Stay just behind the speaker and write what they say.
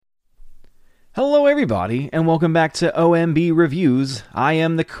Hello everybody, and welcome back to OMB Reviews. I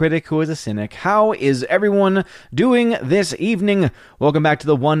am the critic who is a cynic. How is everyone doing this evening? Welcome back to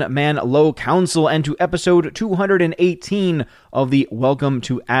the One Man Low Council and to episode 218 of the Welcome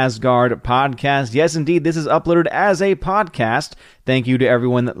to Asgard podcast. Yes, indeed, this is uploaded as a podcast. Thank you to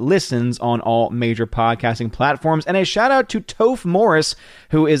everyone that listens on all major podcasting platforms, and a shout out to Toph Morris,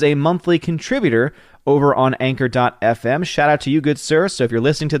 who is a monthly contributor over on Anchor.fm. Shout out to you, good sir. So if you're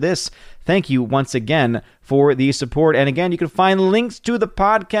listening to this, thank you once again for the support. And again, you can find links to the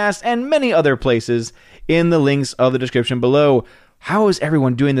podcast and many other places in the links of the description below. How is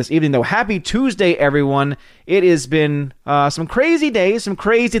everyone doing this evening, though? Happy Tuesday, everyone. It has been some crazy days, some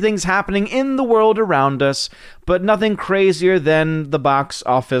crazy things happening in the world around us, but nothing crazier than the box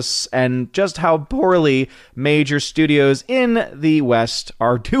office and just how poorly major studios in the West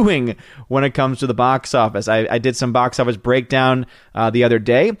are doing when it comes to the box office. I did some box office breakdown the other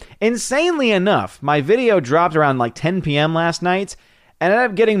day. Insanely enough, my video dropped around like 10 p.m. last night, and I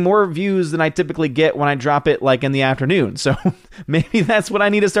ended up getting more views than I typically get when I drop it like in the afternoon. So maybe that's what I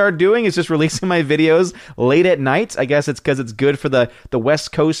need to start doing, is just releasing my videos late at night. I guess it's because it's good for the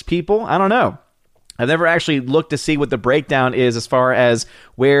West Coast people. I don't know. I've never actually looked to see what the breakdown is as far as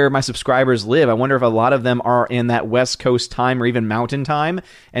where my subscribers live. I wonder if a lot of them are in that West Coast time or even Mountain time.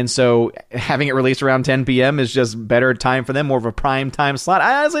 And so having it released around 10 p.m. is just better time for them, more of a prime time slot.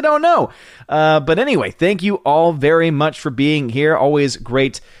 I honestly don't know. But anyway, thank you all very much for being here. Always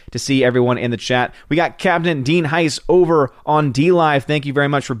great to see everyone in the chat. We got Captain Dean Heiss over on DLive. Thank you very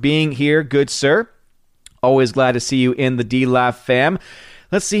much for being here, good sir. Always glad to see you in the DLive fam.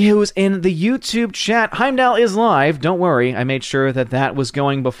 Let's see who's in the YouTube chat. Heimdall is live. Don't worry. I made sure that was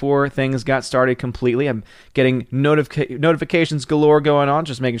going before things got started completely. I'm getting notifications galore going on,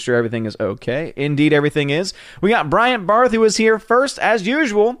 just making sure everything is okay. Indeed, everything is. We got Bryant Barth, who is here first, as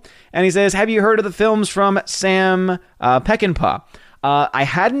usual. And he says, have you heard of the films from Sam Peckinpah? I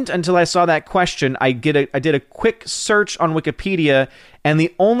hadn't until I saw that question. I did a quick search on Wikipedia, and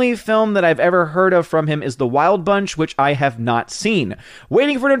the only film that I've ever heard of from him is The Wild Bunch, which I have not seen.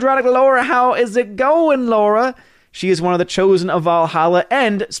 Waiting for Neurotic Laura. How is it going, Laura? She is one of the chosen of Valhalla.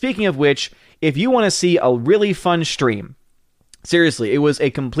 And speaking of which, if you want to see a really fun stream, seriously, it was a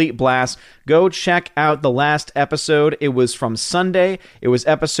complete blast. Go check out the last episode. It was from Sunday. It was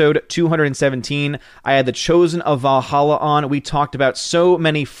episode 217. I had the Chosen of Valhalla on. We talked about so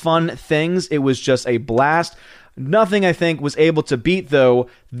many fun things. It was just a blast. Nothing, I think, was able to beat, though,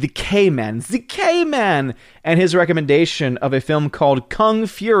 the K-Man, and his recommendation of a film called Kung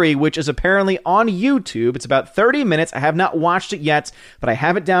Fury, which is apparently on YouTube. It's about 30 minutes. I have not watched it yet, but I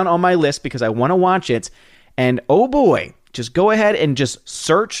have it down on my list because I want to watch it. And oh boy, just go ahead and just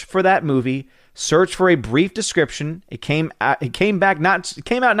search for that movie. Search for a brief description. It came out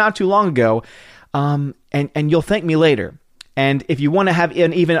not too long ago, and you'll thank me later. And if you want to have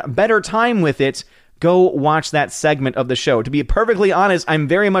an even better time with it, go watch that segment of the show. To be perfectly honest, I'm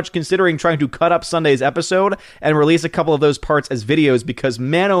very much considering trying to cut up Sunday's episode and release a couple of those parts as videos because,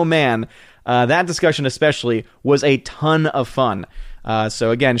 man, oh man, that discussion especially was a ton of fun.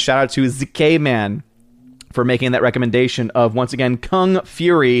 So again, shout out to ZK-Man for making that recommendation of, once again, Kung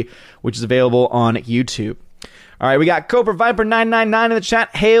Fury, which is available on YouTube. All right, we got Cobra Viper 999 in the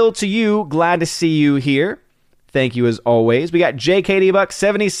chat. Hail to you. Glad to see you here. Thank you as always. We got JKD Buck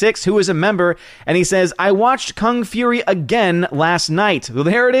 76, who is a member, and he says, I watched Kung Fury again last night. Well,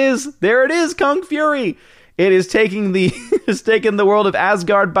 there it is. There it is, Kung Fury. It is taking the world of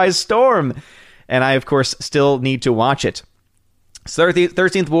Asgard by storm. And I, of course, still need to watch it.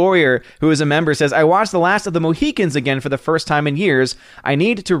 13th Warrior, who is a member, says, I watched The Last of the Mohicans again for the first time in years. I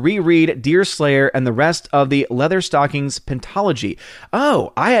need to reread Deerslayer and the rest of the Leatherstockings pentology.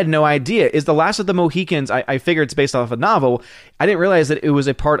 Oh, I had no idea. Is The Last of the Mohicans, I figured it's based off a novel. I didn't realize that it was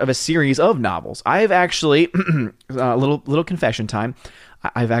a part of a series of novels. I've actually, a little confession time,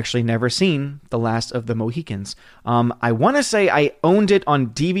 I've actually never seen The Last of the Mohicans. I want to say I owned it on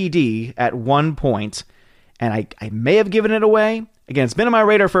DVD at one point, and I may have given it away. Again, it's been on my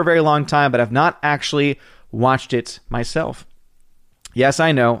radar for a very long time, but I've not actually watched it myself. Yes,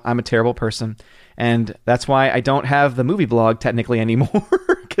 I know, I'm a terrible person, and that's why I don't have the movie blog technically anymore,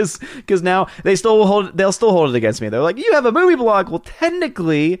 because now they'll still hold it against me. They're like, you have a movie blog. Well,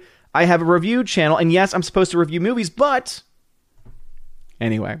 technically, I have a review channel, and yes, I'm supposed to review movies, but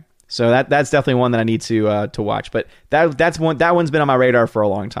anyway. So that's definitely one that I need to watch, but that one's been on my radar for a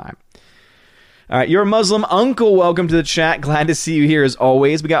long time. All right, your Muslim uncle, welcome to the chat. Glad to see you here as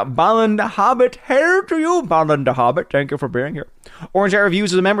always. We got Balan the Hobbit. Hail to you, Balan the Hobbit. Thank you for being here. Orange Eye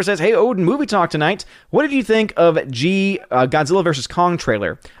Reviews as a member says, hey, Odin, movie talk tonight. What did you think of Godzilla vs. Kong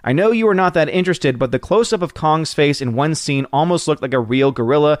trailer? I know you were not that interested, but the close-up of Kong's face in one scene almost looked like a real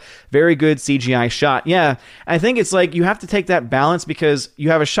gorilla. Very good CGI shot. Yeah, I think it's like you have to take that balance because you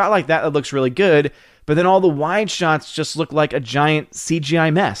have a shot like that looks really good, but then all the wide shots just look like a giant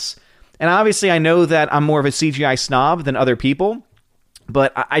CGI mess. And obviously I know that I'm more of a CGI snob than other people,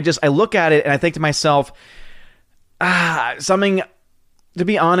 but I look at it and I think to myself, something, to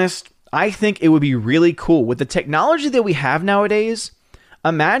be honest, I think it would be really cool. With the technology that we have nowadays,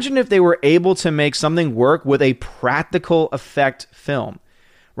 imagine if they were able to make something work with a practical effect film,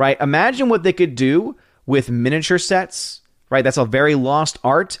 right? Imagine what they could do with miniature sets, right? That's a very lost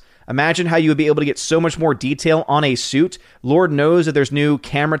art. Imagine how you would be able to get so much more detail on a suit. Lord knows that there's new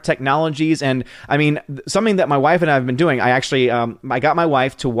camera technologies. And I mean, something that my wife and I have been doing, I got my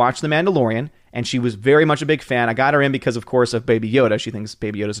wife to watch The Mandalorian, and she was very much a big fan. I got her in because, of course, of Baby Yoda. She thinks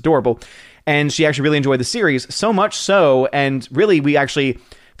Baby Yoda's adorable. And she actually really enjoyed the series, so much so, and really we actually,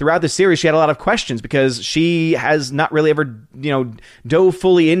 throughout the series, she had a lot of questions because she has not really ever, dove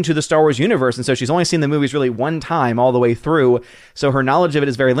fully into the Star Wars universe. And so she's only seen the movies really one time all the way through. So her knowledge of it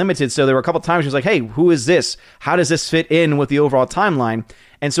is very limited. So there were a couple times she was like, hey, who is this? How does this fit in with the overall timeline?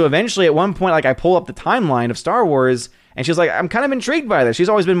 And so eventually at one point, like I pull up the timeline of Star Wars and she's like, I'm kind of intrigued by this. She's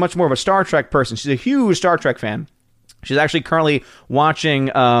always been much more of a Star Trek person. She's a huge Star Trek fan. She's actually currently watching,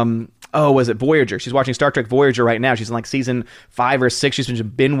 was it Voyager? She's watching Star Trek Voyager right now. She's in like season 5 or 6. She's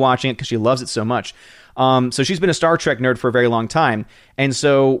been watching it because she loves it so much. So she's been a Star Trek nerd for a very long time. And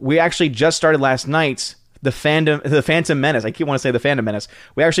so we actually just started last night the Phantom Menace. I keep wanting to say the Phantom Menace.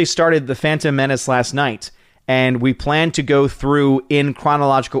 We actually started the Phantom Menace last night. And we plan to go through in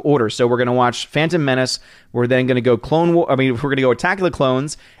chronological order. So we're going to watch Phantom Menace. We're then going to go we're going to go Attack of the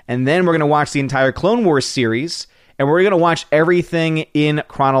Clones. And then we're going to watch the entire Clone Wars series. And we're going to watch everything in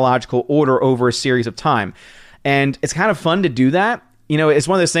chronological order over a series of time. And it's kind of fun to do that. It's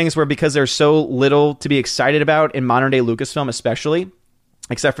one of those things where because there's so little to be excited about in modern day Lucasfilm, especially,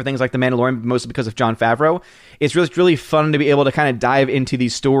 except for things like The Mandalorian, mostly because of Jon Favreau, it's really, really fun to be able to kind of dive into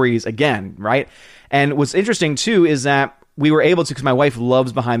these stories again, right? And what's interesting, too, is that we were able to, because my wife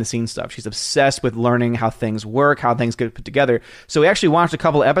loves behind-the-scenes stuff. She's obsessed with learning how things work, how things get put together. So we actually watched a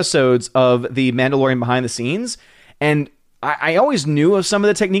couple episodes of The Mandalorian behind the scenes, and I always knew of some of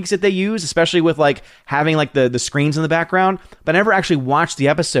the techniques that they use, especially with like having like the screens in the background, but I never actually watched the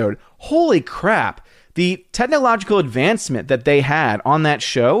episode. Holy crap. The technological advancement that they had on that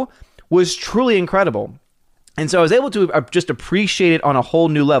show was truly incredible. And so I was able to just appreciate it on a whole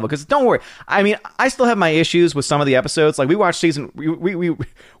new level. Because don't worry, I mean, I still have my issues with some of the episodes. Like we rewatched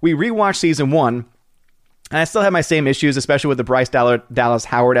season 1, and I still have my same issues, especially with the Bryce Dallas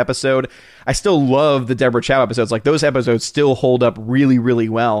Howard episode. I still love the Deborah Chow episodes. Like those episodes still hold up really, really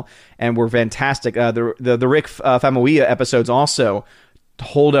well, and were fantastic. The Rick Famuyiwa episodes also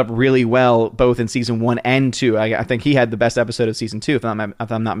hold up really well, both in season 1 and 2. I think he had the best episode of season 2, if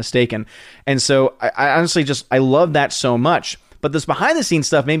I'm not mistaken. And so I honestly I love that so much. But this behind the scenes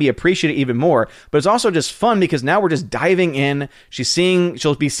stuff made me appreciate it even more. But it's also just fun because now we're just diving in.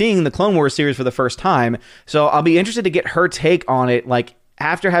 She'll be seeing the Clone Wars series for the first time. So I'll be interested to get her take on it, like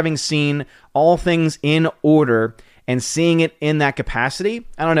after having seen all things in order and seeing it in that capacity.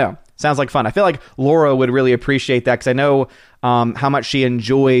 I don't know. Sounds like fun. I feel like Laura would really appreciate that because I know how much she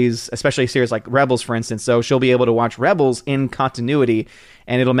enjoys, especially a series like Rebels, for instance. So she'll be able to watch Rebels in continuity,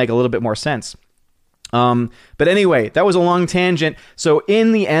 and it'll make a little bit more sense. But anyway, that was a long tangent. So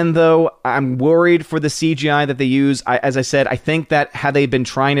in the end, though, I'm worried for the CGI that they use. As I said, I think that had they been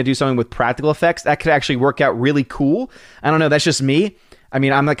trying to do something with practical effects, that could actually work out really cool. I don't know. That's just me. I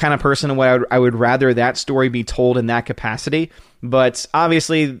mean, I'm the kind of person where I would rather that story be told in that capacity. But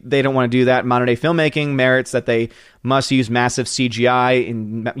obviously, they don't want to do that. Modern day filmmaking merits that they must use massive CGI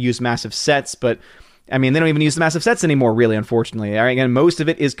and use massive sets. But I mean, they don't even use the massive sets anymore, really, unfortunately. Again, most of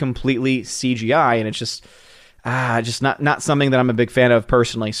it is completely CGI, and it's just not something that I'm a big fan of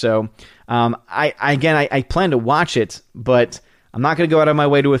personally. So, I plan to watch it, but I'm not going to go out of my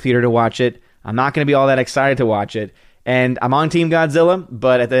way to a theater to watch it. I'm not going to be all that excited to watch it. And I'm on Team Godzilla,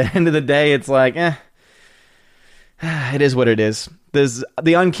 but at the end of the day, it's like, it is what it is.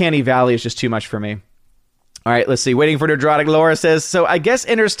 The uncanny valley is just too much for me. All right, let's see. Waiting for Nerdrotic, Laura says, so I guess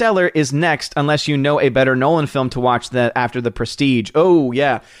Interstellar is next, unless you know a better Nolan film to watch after The Prestige. Oh,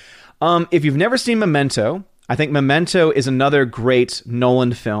 yeah. If you've never seen Memento, I think Memento is another great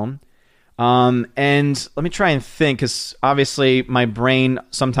Nolan film. And let me try and think, because obviously my brain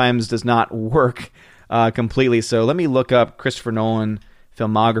sometimes does not work completely. So let me look up Christopher Nolan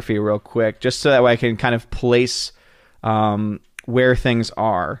filmography real quick, just so that way I can kind of place where things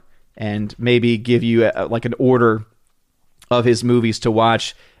are and maybe give you like an order of his movies to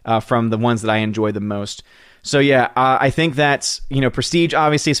watch from the ones that I enjoy the most. So yeah, I think that's, Prestige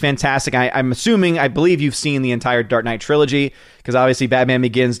obviously is fantastic. I believe you've seen the entire Dark Knight trilogy, because obviously Batman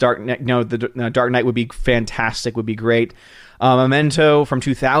Begins, Dark Knight would be fantastic, would be great. Memento from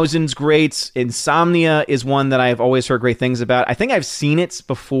 2000's great. Insomnia is one that I've always heard great things about. I think I've seen it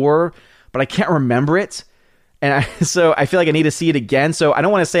before, but I can't remember it. And so I feel like I need to see it again. So I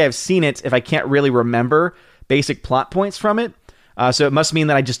don't want to say I've seen it if I can't really remember basic plot points from it. So it must mean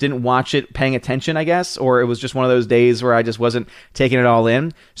that I just didn't watch it paying attention, I guess, or it was just one of those days where I just wasn't taking it all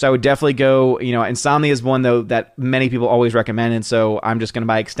in. So I would definitely go, Insomnia is one, though, that many people always recommend, and so I'm just going to,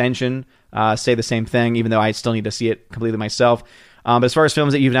 by extension, say the same thing, even though I still need to see it completely myself. But as far as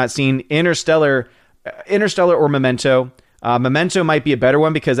films that you've not seen, Interstellar or Memento. Memento might be a better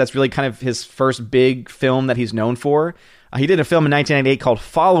one because that's really kind of his first big film that he's known for. He did a film in 1998 called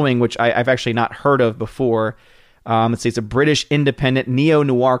Following, which I've actually not heard of before. Let's see, it's a British independent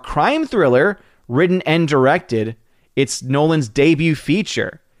neo-noir crime thriller written and directed. It's Nolan's debut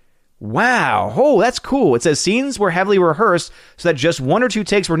feature. Wow. Oh, that's cool. It says scenes were heavily rehearsed so that just one or two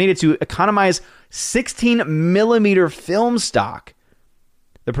takes were needed to economize 16 millimeter film stock.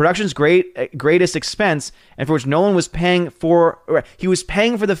 The production's greatest expense, and for which Nolan was paying for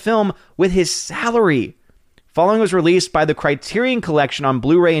the film with his salary. Following was released by the Criterion Collection on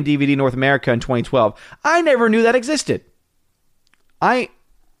Blu-ray and DVD in North America in 2012. I never knew that existed. I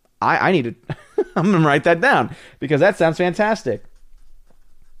need to... I'm going to write that down because that sounds fantastic.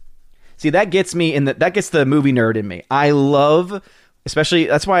 See, that gets the movie nerd in me. I love, especially,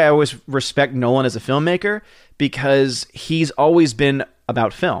 that's why I always respect Nolan as a filmmaker, because he's always been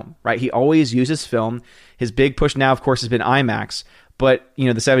about film, right? He always uses film. His big push now, of course, has been IMAX. But,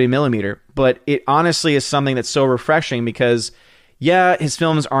 the 70 millimeter. But it honestly is something that's so refreshing because, yeah, his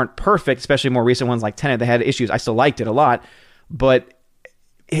films aren't perfect, especially more recent ones like Tenet. They had issues. I still liked it a lot. But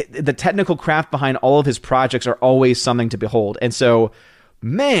the technical craft behind all of his projects are always something to behold. And so,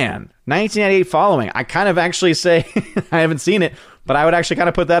 man, 1998 Following, I kind of actually say, I haven't seen it, but I would actually kind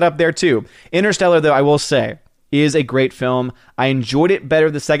of put that up there too. Interstellar, though, I will say, is a great film. I enjoyed it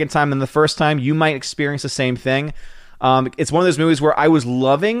better the second time than the first time. You might experience the same thing. It's one of those movies where I was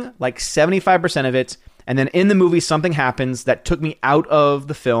loving like 75% of it, and then in the movie something happens that took me out of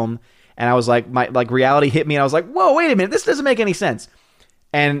the film, and I was like, reality hit me, and I was like, whoa, wait a minute, this doesn't make any sense,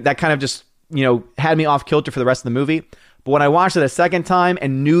 and that kind of just had me off kilter for the rest of the movie. But when I watched it a second time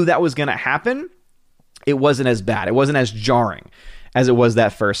and knew that was going to happen, it wasn't as bad, it wasn't as jarring as it was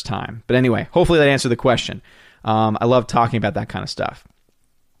that first time. But anyway, hopefully that answered the question. I love talking about that kind of stuff.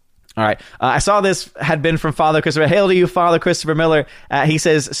 All right. I saw this had been from Father Christopher. Hail to you, Father Christopher Miller. He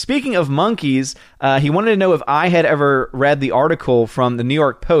says, speaking of monkeys, he wanted to know if I had ever read the article from the New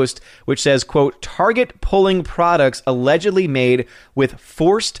York Post, which says, quote, Target pulling products allegedly made with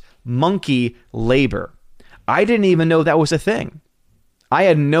forced monkey labor. I didn't even know that was a thing. I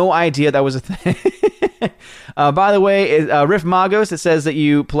had no idea that was a thing. By the way, Riff Magos, it says that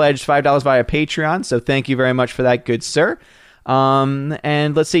you pledged $5 via Patreon, so thank you very much for that, good sir.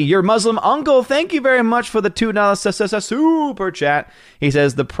 And let's see, your Muslim uncle, thank you very much for the $2 super chat. He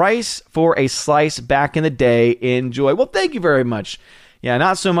says, the price for a slice back in the day, enjoy. Well, thank you very much. Yeah,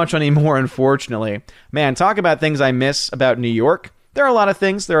 not so much anymore, unfortunately. Man, talk about things I miss about New York. There are a lot of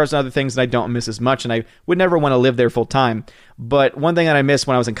things. There are some other things that I don't miss as much, and I would never want to live there full time. But one thing that I missed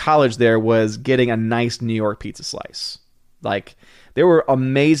when I was in college there was getting a nice New York pizza slice. Like, there were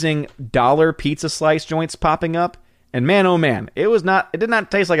amazing dollar pizza slice joints popping up. And man, oh man, it did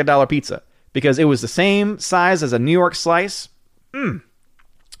not taste like a dollar pizza because it was the same size as a New York slice.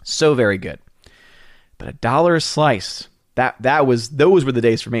 So very good. But a dollar a slice, those were the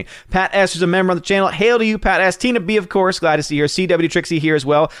days for me. Pat S, who's a member on the channel. Hail to you, Pat S. Tina B, of course, glad to see her. CW Trixie here as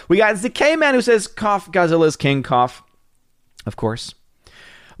well. We got the K-Man who says, cough, Godzilla's king, cough. Of course.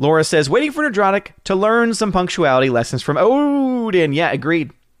 Laura says, waiting for Nerdrotic to learn some punctuality lessons from Odin. Yeah,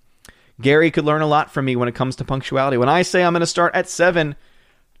 agreed. Gary could learn a lot from me when it comes to punctuality. When I say I'm going to start at 7,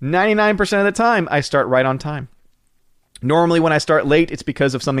 99% of the time, I start right on time. Normally, when I start late, it's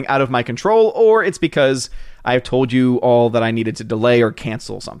because of something out of my control, or it's because I've told you all that I needed to delay or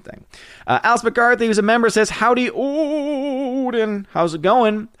cancel something. Alice McCarthy, who's a member, says, howdy, Odin. How's it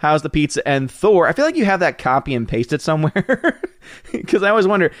going? How's the pizza and Thor? I feel like you have that copy and pasted somewhere. Because I always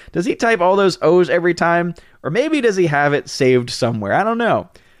wonder, does he type all those O's every time? Or maybe does he have it saved somewhere? I don't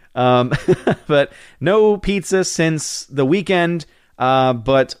know. But no pizza since the weekend.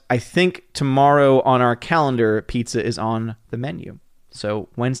 But I think tomorrow on our calendar, pizza is on the menu. So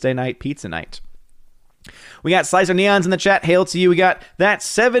Wednesday night, pizza night. We got Slicer Neons in the chat. Hail to you. We got that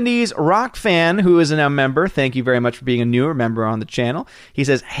 70s rock fan who is a now member. Thank you very much for being a newer member on the channel. He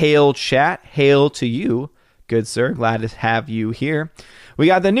says, hail chat. Hail to you. Good sir. Glad to have you here. We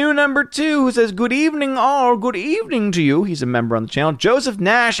got the new number 2 who says, good evening all. Good evening to you. He's a member on the channel. Joseph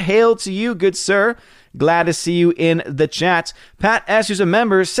Nash. Hail to you. Good sir. Glad to see you in the chat. Pat S., who's a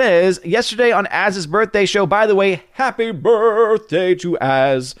member, says, yesterday on Az's birthday show, by the way, happy birthday to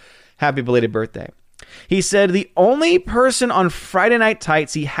Az. Happy belated birthday. He said the only person on Friday Night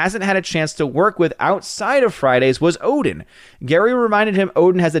Tights he hasn't had a chance to work with outside of Fridays was Odin. Gary reminded him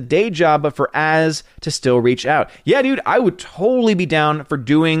Odin has a day job, but for Az to still reach out. Yeah, dude, I would totally be down for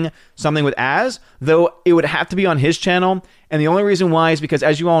doing something with Az, though it would have to be on his channel. And the only reason why is because,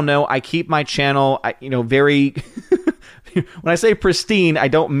 as you all know, I keep my channel, very... When I say pristine, I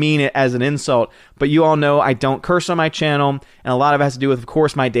don't mean it as an insult, but you all know I don't curse on my channel, and a lot of it has to do with, of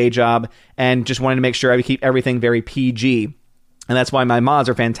course, my day job, and just wanting to make sure I keep everything very PG. And that's why my mods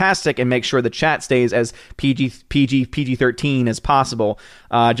are fantastic and make sure the chat stays as PG-13 as possible,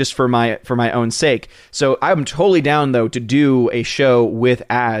 just for my own sake. So I'm totally down, though, to do a show with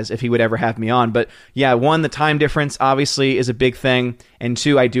Az if he would ever have me on. But yeah, 1, the time difference obviously is a big thing. And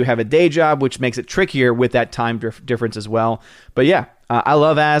 2, I do have a day job, which makes it trickier with that time difference as well. But yeah, I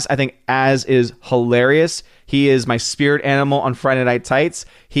love Az. I think Az is hilarious. He is my spirit animal on Friday Night Tights.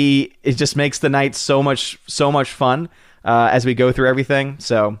 It just makes the night so much fun. As we go through everything.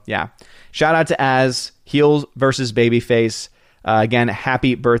 So, yeah. Shout out to Az, Heels versus Babyface. Again,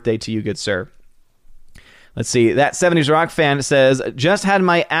 happy birthday to you, good sir. Let's see. That 70s rock fan says, just had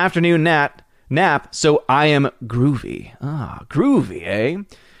my afternoon nap, so I am groovy. Groovy, eh?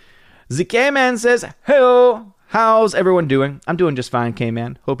 The K-Man says, hey, how's everyone doing? I'm doing just fine,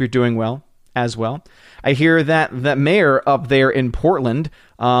 K-Man. Hope you're doing well as well. I hear that the mayor up there in Portland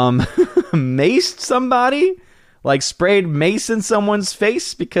maced somebody. Like sprayed mace in someone's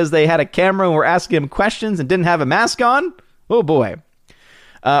face because they had a camera and were asking him questions and didn't have a mask on? Oh boy.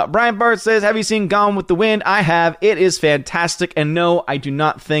 Brian Bart says, have you seen Gone with the Wind? I have. It is fantastic. And no, I do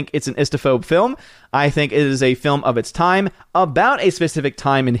not think it's an istophobe film. I think it is a film of its time, about a specific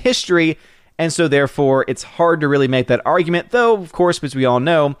time in history. And so therefore, it's hard to really make that argument. Though, of course, as we all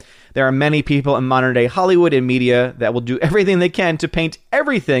know, there are many people in modern day Hollywood and media that will do everything they can to paint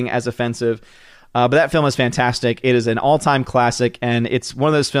everything as offensive. But that film is fantastic. It is an all-time classic, and it's one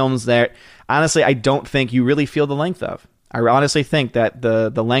of those films that, honestly, I don't think you really feel the length of. I honestly think that the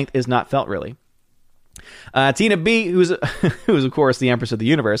length is not felt, really. Tina B, who's of course the Empress of the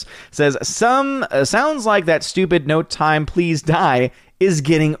Universe, says, sounds like that stupid No Time Please Die is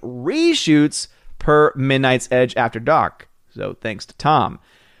getting reshoots per Midnight's Edge After Dark. So thanks to Tom.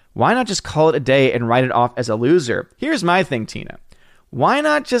 Why not just call it a day and write it off as a loser? Here's my thing, Tina. Why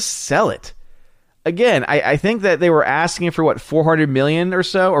not just sell it? Again, I think that they were asking for, $400 million or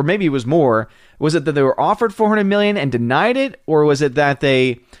so? Or maybe it was more. Was it that they were offered $400 million and denied it? Or was it that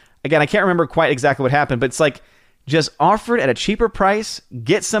they... Again, I can't remember quite exactly what happened, but it's like, just offered at a cheaper price,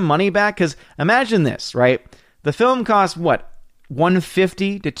 get some money back? Because imagine this, right? The film cost,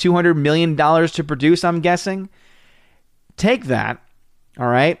 $150 to $200 million to produce, I'm guessing? Take that, all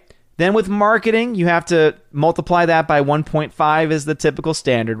right? Then with marketing, you have to multiply that by 1.5 is the typical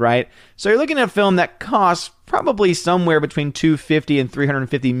standard, right? So you're looking at a film that costs probably somewhere between $250 and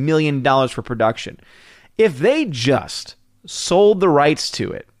 $350 million for production. If they just sold the rights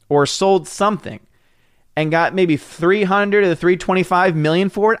to it, or sold something, and got maybe $300 to $325 million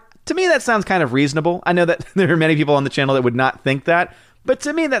for it, to me that sounds kind of reasonable. I know that there are many people on the channel that would not think that, but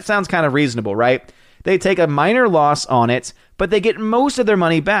to me that sounds kind of reasonable, right? They take a minor loss on it, but they get most of their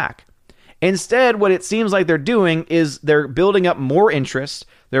money back. Instead, what it seems like they're doing is they're building up more interest.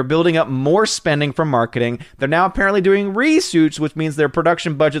 They're building up more spending from marketing. They're now apparently doing reshoots, which means their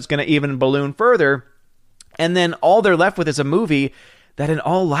production budget's going to even balloon further. And then all they're left with is a movie that in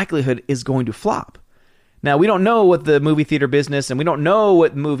all likelihood is going to flop. Now, we don't know what the movie theater business and we don't know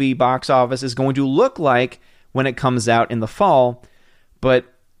what movie box office is going to look like when it comes out in the fall, but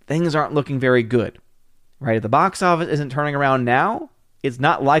things aren't looking very good, right? If the box office isn't turning around now, it's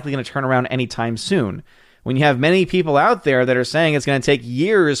not likely going to turn around anytime soon. When you have many people out there that are saying it's going to take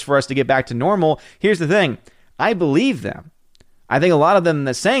years for us to get back to normal, here's the thing. I believe them. I think a lot of them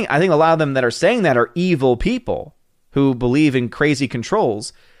that are saying that are evil people who believe in crazy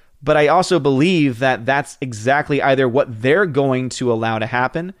controls. But I also believe that that's exactly either what they're going to allow to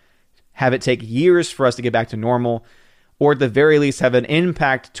happen, have it take years for us to get back to normal, or at the very least have an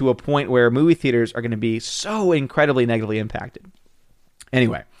impact to a point where movie theaters are going to be so incredibly negatively impacted.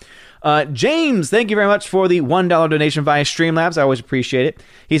 Anyway, James, thank you very much for the $1 donation via Streamlabs. I always appreciate it.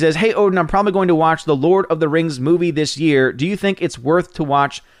 He says, hey, Odin, I'm probably going to watch the Lord of the Rings movie this year. Do you think it's worth to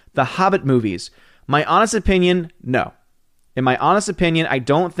watch the Hobbit movies? My honest opinion, no. In my honest opinion, I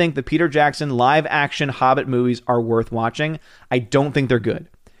don't think the Peter Jackson live-action Hobbit movies are worth watching. I don't think they're good.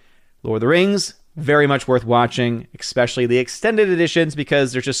 Lord of the Rings, very much worth watching, especially the extended editions,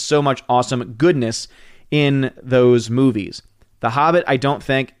 because there's just so much awesome goodness in those movies. The Hobbit, I don't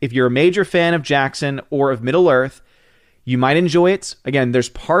think. If you're a major fan of Jackson or of Middle-earth, you might enjoy it. Again, there's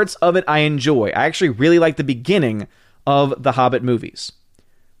parts of it I enjoy. I actually really like the beginning of the Hobbit movies.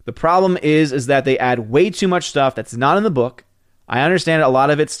 The problem is that they add way too much stuff that's not in the book. I understand a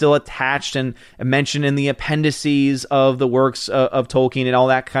lot of it's still attached and mentioned in the appendices of the works of Tolkien and all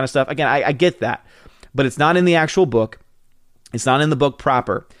that kind of stuff. Again, I get that. But it's not in the actual book. It's not in the book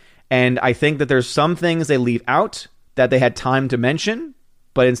proper. And I think that there's some things they leave out that they had time to mention,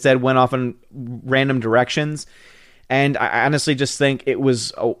 but instead went off in random directions. And I honestly just think it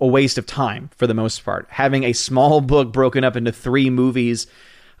was a waste of time for the most part. Having a small book broken up into 3 movies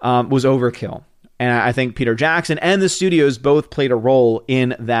was overkill. And I think Peter Jackson and the studios both played a role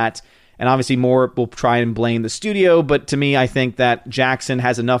in that. And obviously more will try and blame the studio. But to me, I think that Jackson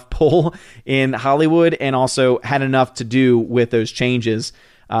has enough pull in Hollywood and also had enough to do with those changes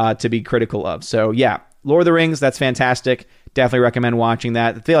to be critical of. So yeah, Lord of the Rings, that's fantastic. Definitely recommend watching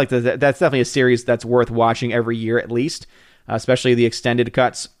that. I feel like that's definitely a series that's worth watching every year at least, especially the extended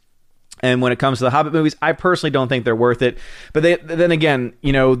cuts. And when it comes to the Hobbit movies, I personally don't think they're worth it. But then again,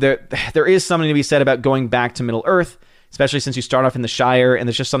 you know, there is something to be said about going back to Middle-earth, especially since you start off in the Shire, and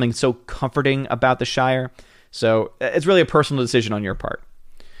there's just something so comforting about the Shire. So it's really a personal decision on your part.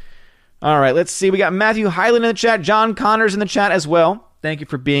 All right, let's see. We got Matthew Hyland in the chat. John Connors in the chat as well. Thank you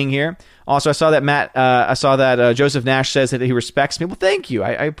for being here. Also, I saw that Joseph Nash says that he respects me. Well, thank you.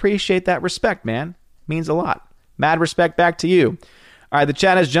 I appreciate that respect, man. It means a lot. Mad respect back to you. All right, the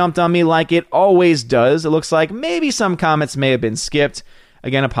chat has jumped on me like it always does. It looks like maybe some comments may have been skipped.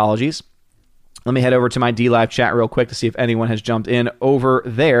 Again, apologies. Let me head over to my DLive chat real quick to see if anyone has jumped in over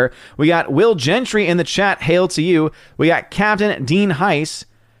there. We got Will Gentry in the chat. Hail to you. We got Captain Dean Heiss,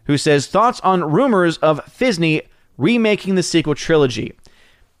 who says, thoughts on rumors of Disney remaking the sequel trilogy.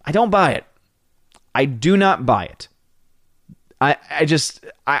 I don't buy it. I do not buy it. I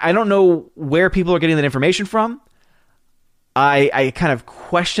don't know where people are getting that information from. I kind of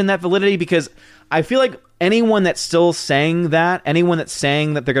question that validity because I feel like anyone that's still saying that, anyone that's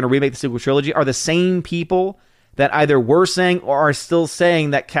saying that they're going to remake the sequel trilogy are the same people that either were saying or are still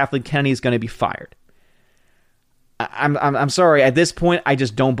saying that Kathleen Kennedy is going to be fired. I'm sorry. At this point, I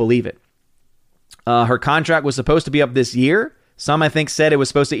just don't believe it. Her contract was supposed to be up this year. Some, I think, said it was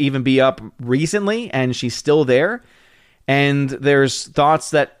supposed to even be up recently, and she's still there. And there's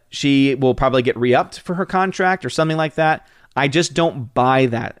thoughts that she will probably get re-upped for her contract or something like that. I just don't buy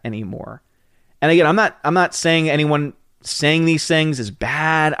that anymore. And again, I'm not saying anyone saying these things is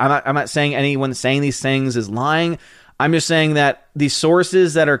bad. I'm not saying anyone saying these things is lying. I'm just saying that the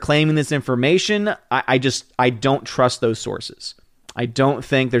sources that are claiming this information, I don't trust those sources. I don't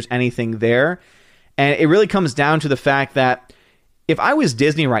think there's anything there. And it really comes down to the fact that if I was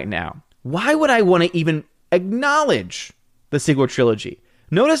Disney right now, why would I want to even acknowledge the sequel trilogy?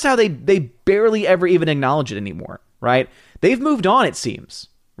 Notice how they barely ever even acknowledge it anymore, right? They've moved on, it seems,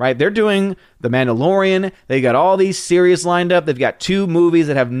 right? They're doing The Mandalorian. They got all these series lined up. They've got 2 movies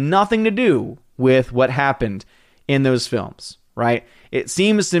that have nothing to do with what happened in those films, right? It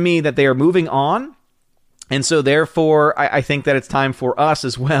seems to me that they are moving on. And so therefore, I think that it's time for us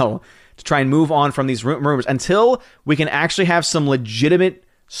as well to try and move on from these rumors until we can actually have some legitimate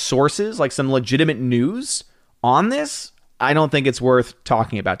sources, like some legitimate news on this. I don't think it's worth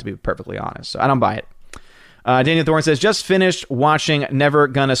talking about, to be perfectly honest. So I don't buy it. Daniel Thorne says, just finished watching Never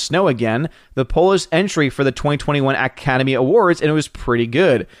Gonna Snow Again, the Polish entry for the 2021 Academy Awards, and it was pretty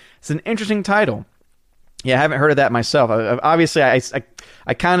good. It's an interesting title. Yeah, I haven't heard of that myself. Obviously,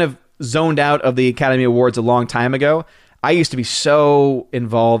 I kind of zoned out of the Academy Awards a long time ago. I used to be so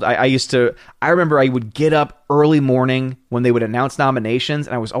involved. I remember I would get up early morning when they would announce nominations,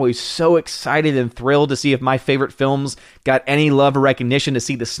 and I was always so excited and thrilled to see if my favorite films got any love or recognition, to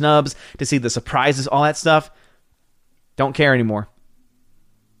see the snubs, to see the surprises, all that stuff. Don't care anymore.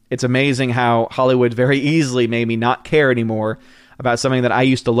 It's amazing how Hollywood very easily made me not care anymore about something that I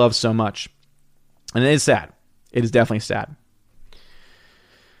used to love so much. And it is sad. It is definitely sad.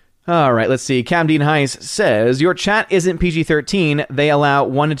 All right, let's see. Cam Dean Heiss says, your chat isn't PG-13. They allow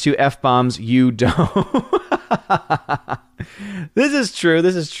 1 to 2 F-bombs. You don't. This is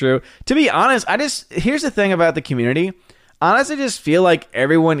true. To be honest, here's the thing about the community. honestly just feel like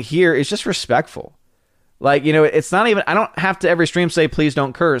everyone here is just respectful. Like, it's not even, I don't have to every stream say, please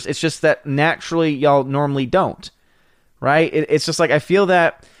don't curse. It's just that naturally y'all normally don't, right? It's just like, I feel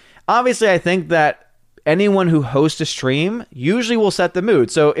that, obviously I think that anyone who hosts a stream usually will set the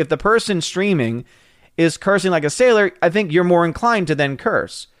mood. So if the person streaming is cursing like a sailor, I think you're more inclined to then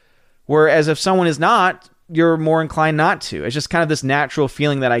curse. Whereas if someone is not, you're more inclined not to. It's just kind of this natural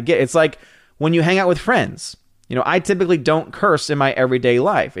feeling that I get. It's like when you hang out with friends. I typically don't curse in my everyday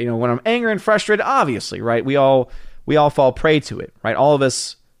life. When I'm angry and frustrated, obviously, right? We all fall prey to it, right? All of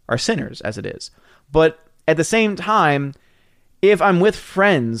us are sinners as it is. But at the same time, if I'm with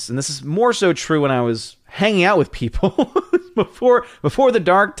friends, and this is more so true when I was hanging out with people before the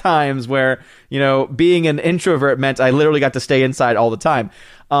dark times where, being an introvert meant I literally got to stay inside all the time.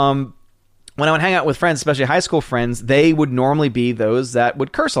 When I would hang out with friends, especially high school friends, they would normally be those that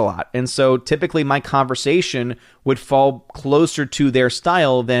would curse a lot. And so typically my conversation would fall closer to their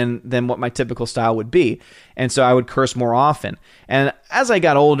style than what my typical style would be. And so I would curse more often. And as I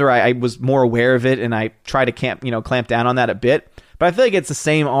got older, I was more aware of it, and I try to clamp down on that a bit. But I feel like it's the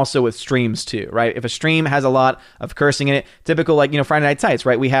same also with streams too, right? If a stream has a lot of cursing in it, typical Friday Night Tights,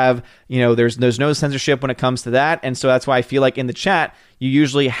 right? We have, there's no censorship when it comes to that. And so that's why I feel like in the chat, you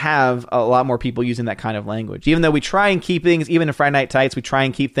usually have a lot more people using that kind of language. Even though we try and keep things, even in Friday Night Tights, we try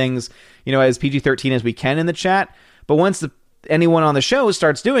and keep things, as PG-13 as we can in the chat. But once anyone on the show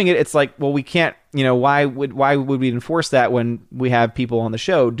starts doing it, it's like, well, we can't, why would we enforce that when we have people on the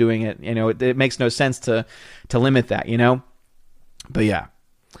show doing it? It makes no sense to limit that, But yeah.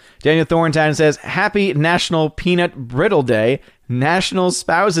 Daniel Thornton says, Happy National Peanut Brittle Day, National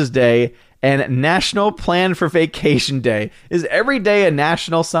Spouses Day, and National Plan for Vacation Day. Is every day a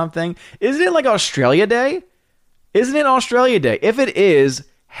national something? Isn't it like Australia Day? Isn't it Australia Day? If it is,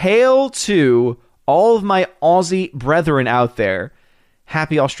 hail to all of my Aussie brethren out there.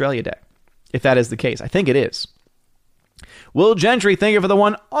 Happy Australia Day, if that is the case. I think it is. Will Gentry, thank you for the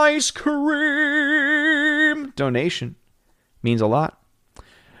one ice cream donation. Means a lot.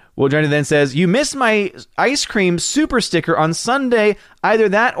 Will Gentry then says, you missed my ice cream super sticker on Sunday. Either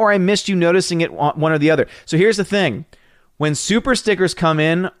that or I missed you noticing it, one or the other. So here's the thing. When super stickers come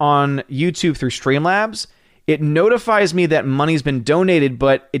in on YouTube through Streamlabs, it notifies me that money's been donated,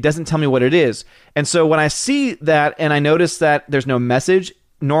 but it doesn't tell me what it is. And so when I see that and I notice that there's no message,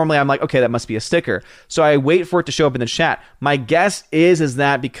 normally I'm like, okay, that must be a sticker. So I wait for it to show up in the chat. My guess is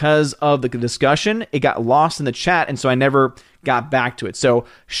that because of the discussion, it got lost in the chat, and so I never got back to it. So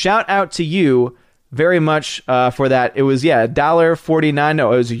shout out to you very much for that. It was, $1.49.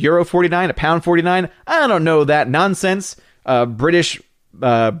 No, it was €1.49, £1.49. I don't know that nonsense. British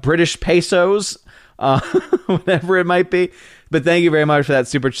pesos, whatever it might be. But thank you very much for that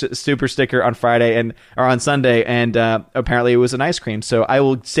super sticker on Friday or on Sunday, and apparently it was an ice cream. So I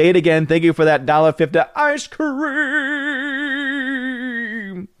will say it again. Thank you for that $1.50 ice cream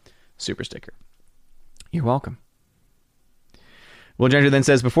super sticker. You're welcome. Will Gentry then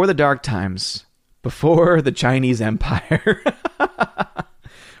says, before the dark times, before the Chinese Empire.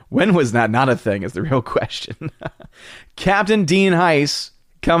 When was that not a thing is the real question. Captain Dean Heiss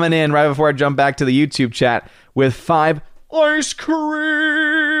coming in right before I jump back to the YouTube chat with 5 ice cream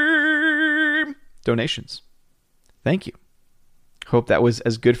donations. Thank you. Hope that was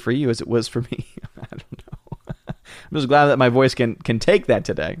as good for you as it was for me. I don't know. I'm just glad that my voice can take that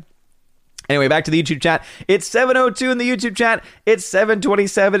today. Anyway, back to the YouTube chat. It's 7:02 in the YouTube chat. It's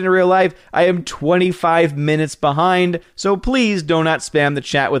 7:27 in real life. I am 25 minutes behind, so please do not spam the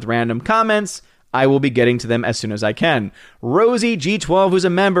chat with random comments. I will be getting to them as soon as I can. Rosie G12, who's a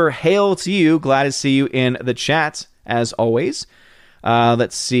member, hail to you. Glad to see you in the chat, as always.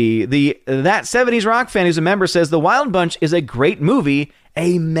 Let's see. That 70s rock fan who's a member says, The Wild Bunch is a great movie,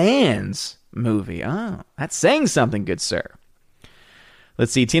 a man's movie. Oh, that's saying something, good sir.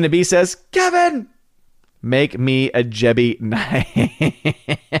 Let's see. Tina B says, Kevin, make me a Jebby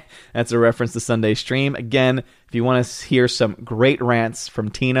night. That's a reference to Sunday stream. Again, if you want to hear some great rants from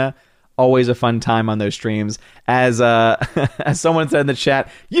Tina, always a fun time on those streams. As someone said in the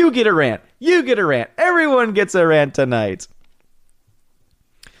chat, you get a rant. You get a rant. Everyone gets a rant tonight.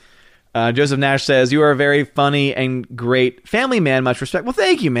 Joseph Nash says, you are a very funny and great family man. Much respect. Well,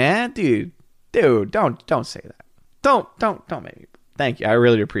 thank you, man. Dude, don't say that. Don't make me. Thank you. I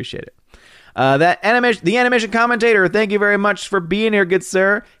really appreciate it. The animation commentator, thank you very much for being here, good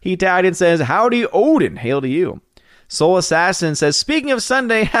sir. He tied and says, howdy, Odin. Hail to you. Soul Assassin says, speaking of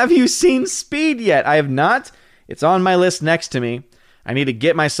Sunday, have you seen Speed yet? I have not. It's on my list next to me. I need to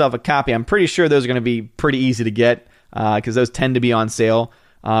get myself a copy. I'm pretty sure those are going to be pretty easy to get because those tend to be on sale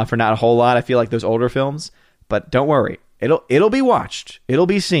for not a whole lot. I feel like those older films. But don't worry. It'll be watched. It'll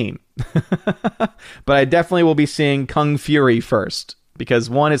be seen. But I definitely will be seeing Kung Fury first, because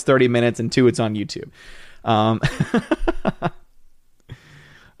 1, it's 30 minutes, and 2, it's on YouTube. All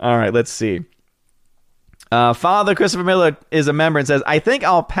right, let's see. Father Christopher Miller is a member and says, I think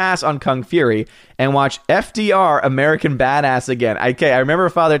I'll pass on Kung Fury and watch FDR American Badass again. Okay, I remember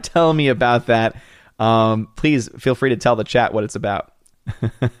Father telling me about that. Please feel free to tell the chat what it's about.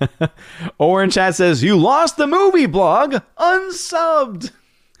 Orange Chat says, you lost the movie blog, unsubbed.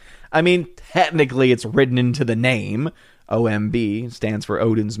 I mean, technically it's written into the name. OMB stands for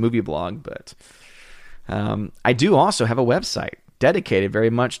Odin's Movie Blog, but I do also have a website dedicated very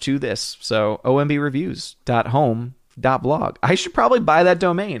much to this. So ombReviews.home.blog. I should probably buy that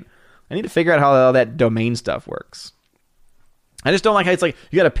domain. I need to figure out how all that domain stuff works. I just don't like how it's like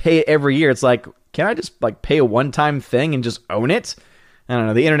you got to pay it every year. It's like, can I just like pay a one-time thing and just own it? I don't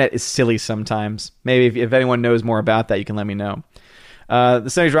know. The internet is silly sometimes. Maybe if anyone knows more about that, you can let me know. The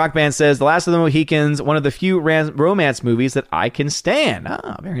 70s Rock Band says, The Last of the Mohicans, one of the few romance movies that I can stand.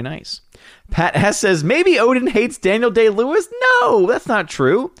 Ah, very nice. Pat Hess says, maybe Odin hates Daniel Day-Lewis? No, that's not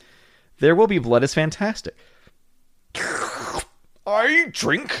true. There Will Be Blood is fantastic. I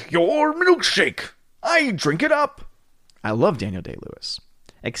drink your milkshake. I drink it up. I love Daniel Day-Lewis.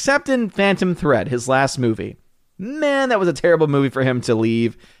 Except in Phantom Thread, his last movie. Man, that was a terrible movie for him to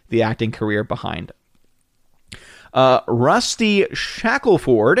leave the acting career behind. Rusty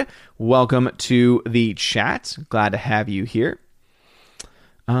Shackleford, welcome to the chat. Glad to have you here.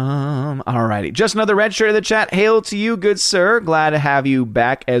 Alrighty. Just another red shirt in the chat. Hail to you, good sir. Glad to have you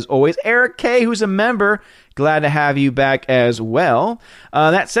back as always. Eric K, who's a member, glad to have you back as well.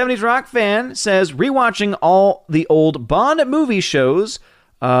 That 70s Rock fan says, rewatching all the old Bond movie shows.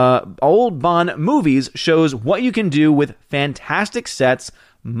 Old Bond movies shows what you can do with fantastic sets,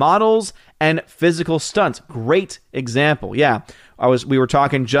 models, and physical stunts. Great example. Yeah, we were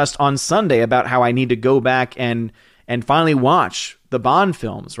talking just on Sunday about how I need to go back and finally watch the Bond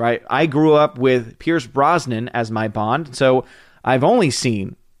films, right? I grew up with Pierce Brosnan as my Bond, so I've only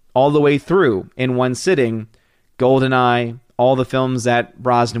seen all the way through in one sitting GoldenEye, all the films that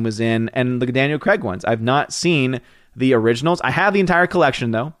Brosnan was in, and the Daniel Craig ones. I've not seen the originals. I have the entire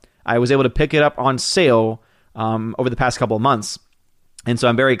collection, though. I was able to pick it up on sale over the past couple of months, and so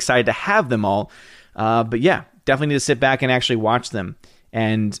I'm very excited to have them all. But yeah, definitely need to sit back and actually watch them.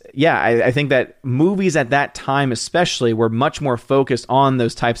 And yeah, I think that movies at that time especially were much more focused on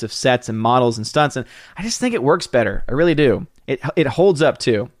those types of sets and models and stunts, and I just think it works better. I really do. It holds up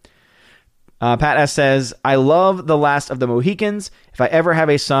too. Pat S. says, I love The Last of the Mohicans. If I ever have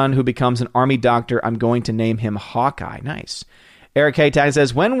a son who becomes an army doctor, I'm going to name him Hawkeye. Nice. Eric K. Tag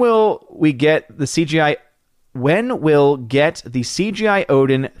says, when will get the CGI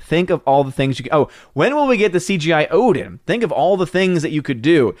Odin? Think of all the things you can... when will we get the CGI Odin? Think of all the things that you could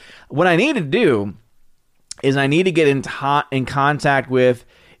do. What I need to do is I need to get in contact with...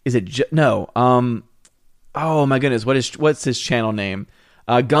 oh my goodness, what's his channel name?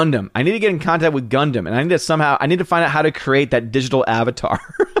 Gundam. I need to get in contact with Gundam, and I need to find out how to create that digital avatar.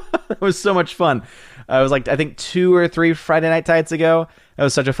 That was so much fun. It was like, I think 2 or 3 Friday Night Tights ago. That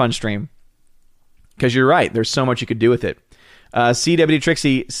was such a fun stream. Because you're right, there's so much you could do with it. CW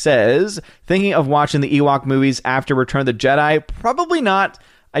Trixie says, thinking of watching the Ewok movies after Return of the Jedi? Probably not.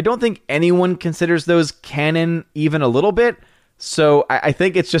 I don't think anyone considers those canon even a little bit. So I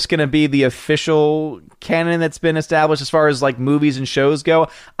think it's just going to be the official canon that's been established as far as like movies and shows go.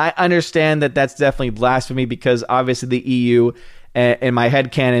 I understand that that's definitely blasphemy because obviously the EU in my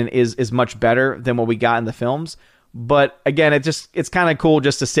head canon is much better than what we got in the films. But again, it's kind of cool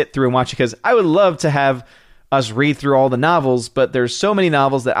just to sit through and watch it because I would love to have us read through all the novels, but there's so many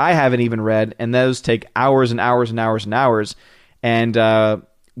novels that I haven't even read, and those take hours and hours and hours and hours. And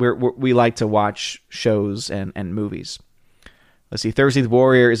we like to watch shows and movies. Let's see. Thursday the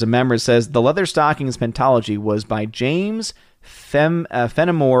Warrior is a member. It says, The Leather Stockings Pentology was by James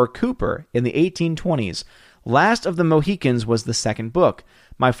Fenimore Cooper in the 1820s. Last of the Mohicans was the second book.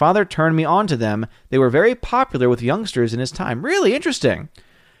 My father turned me on to them. They were very popular with youngsters in his time. Really interesting.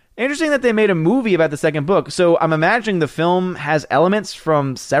 Interesting that they made a movie about the second book. So I'm imagining the film has elements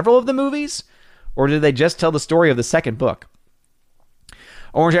from several of the movies? Or did they just tell the story of the second book?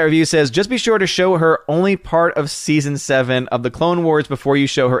 Orange Hat Review says, just be sure to show her only part of Season 7 of the Clone Wars before you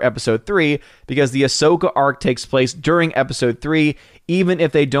show her Episode 3, because the Ahsoka arc takes place during Episode 3, even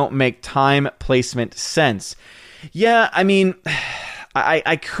if they don't make time placement sense. Yeah, I mean,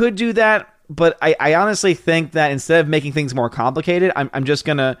 I could do that, but I honestly think that instead of making things more complicated, I'm just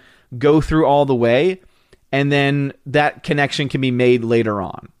going to go through all the way, and then that connection can be made later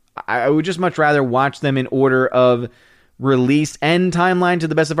on. I would just much rather watch them in order of release end timeline to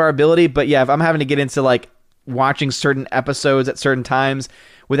the best of our ability. But yeah, if I'm having to get into like watching certain episodes at certain times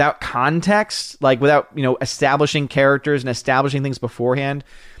without context, like without, establishing characters and establishing things beforehand,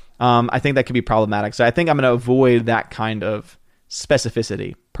 I think that could be problematic. So I think I'm going to avoid that kind of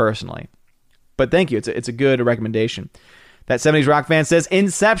specificity personally. But thank you. It's a good recommendation. That 70s Rock fan says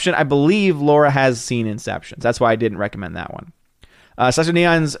Inception. I believe Laura has seen Inception. That's why I didn't recommend that one. Sasha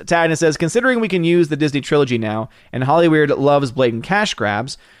Neon's tag says, considering we can use the Disney trilogy now, and Hollywood loves blatant cash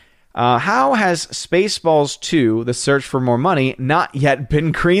grabs, how has Spaceballs 2, The Search for More Money, not yet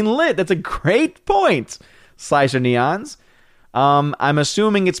been greenlit? That's a great point, Slicer Neons. I'm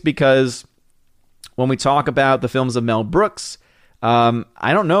assuming it's because when we talk about the films of Mel Brooks, I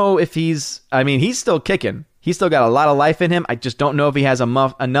don't know if he's still kicking. He's still got a lot of life in him. I just don't know if he has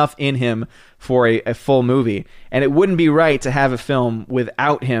enough in him for a full movie. And it wouldn't be right to have a film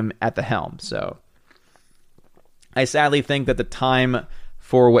without him at the helm. So I sadly think that the time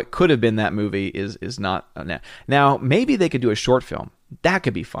for what could have been that movie is not now. Now, maybe they could do a short film. That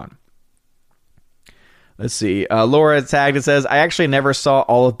could be fun. Let's see. Laura tagged and says, I actually never saw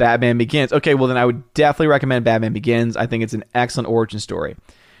all of Batman Begins. Okay, well then I would definitely recommend Batman Begins. I think it's an excellent origin story.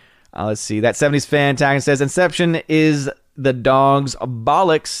 Let's see. That 70s fan tag and says, Inception is the dog's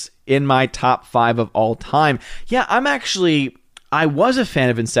bollocks in my top 5 of all time. Yeah, I was a fan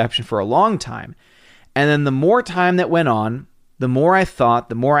of Inception for a long time. And then the more time that went on, the more I thought,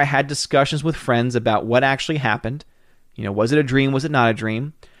 the more I had discussions with friends about what actually happened. Was it a dream? Was it not a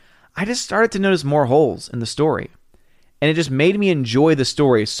dream? I just started to notice more holes in the story. And it just made me enjoy the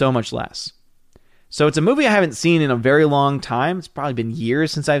story so much less. So it's a movie I haven't seen in a very long time. It's probably been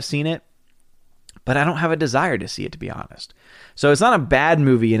years since I've seen it. But I don't have a desire to see it, to be honest. So it's not a bad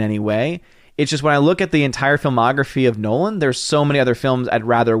movie in any way. It's just when I look at the entire filmography of Nolan, there's so many other films I'd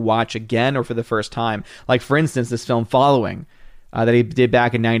rather watch again or for the first time. Like, for instance, this film Following that he did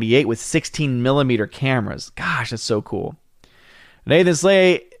back in 98 with 16mm cameras. Gosh, that's so cool. Nathan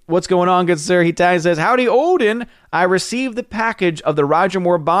Slay, what's going on, good sir? He tags says, howdy, Odin. I received the package of the Roger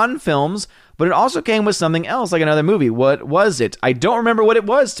Moore Bond films, but it also came with something else, like another movie. What was it? I don't remember what it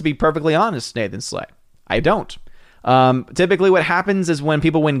was, to be perfectly honest, Nathan Slay. I don't. Typically what happens is when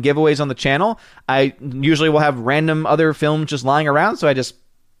people win giveaways on the channel, I usually will have random other films just lying around, so I just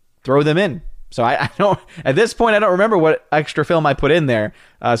throw them in. So I don't, at this point, I don't remember what extra film I put in there.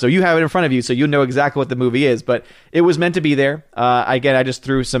 So you have it in front of you, so you know exactly what the movie is, but it was meant to be there. Again, I just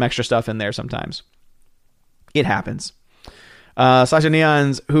threw some extra stuff in there sometimes. It happens. Sasha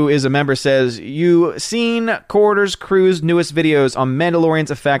Neons, who is a member, says, you seen Corridors Crew's newest videos on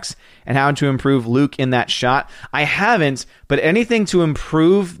Mandalorian's effects and how to improve Luke in that shot? I haven't, but anything to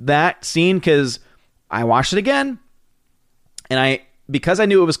improve that scene, because I watched it again, and because I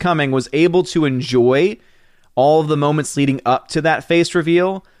knew it was coming, was able to enjoy all of the moments leading up to that face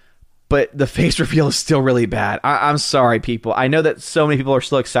reveal, but the face reveal is still really bad. I'm sorry, people. I know that so many people are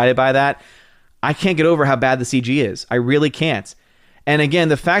still excited by that. I can't get over how bad the CG is. I really can't. And again,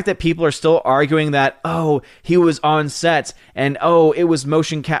 the fact that people are still arguing that, oh, he was on set, and oh, it was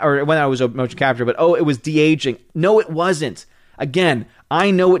motion or when I was motion capture, but oh, it was de-aging. No, it wasn't. Again,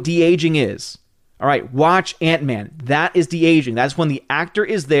 I know what de-aging is. All right, watch Ant-Man. That is de-aging. That's when the actor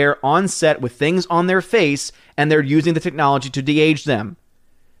is there on set with things on their face, and they're using the technology to de-age them.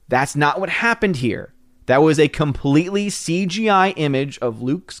 That's not what happened here. That was a completely CGI image of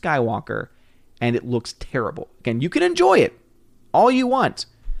Luke Skywalker, and it looks terrible. Again, you can enjoy it all you want.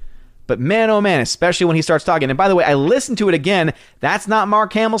 But man, oh man, especially when he starts talking. And by the way, I listened to it again. That's not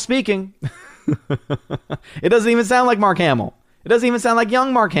Mark Hamill speaking. It doesn't even sound like Mark Hamill. It doesn't even sound like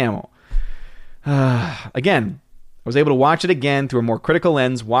young Mark Hamill. Again, I was able to watch it again through a more critical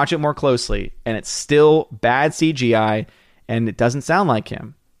lens, watch it more closely, and it's still bad CGI, and it doesn't sound like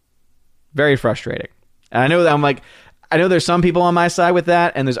him. Very frustrating. And I know that I know there's some people on my side with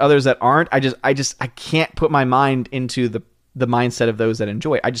that, and there's others that aren't. I can't put my mind into the mindset of those that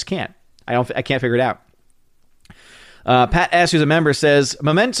enjoy it. I just can't. I can't figure it out. Pat S., who's a member, says,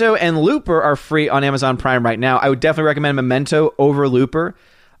 Memento and Looper are free on Amazon Prime right now. I would definitely recommend Memento over Looper.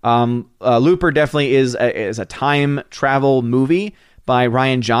 Looper definitely is a time travel movie by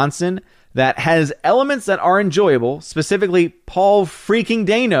Rian Johnson that has elements that are enjoyable. Specifically, Paul freaking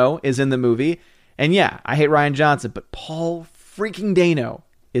Dano is in the movie. And yeah, I hate Rian Johnson, but Paul freaking Dano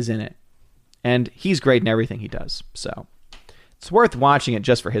is in it. And he's great in everything he does. So it's worth watching it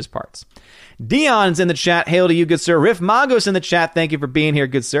just for his parts. Dion's in the chat. Hail to you, good sir. Riff Magos in the chat. Thank you for being here,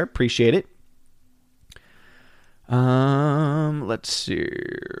 good sir. Appreciate it. Let's see.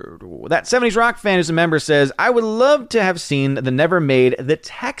 That 70s Rock fan who's a member says, I would love to have seen the never made The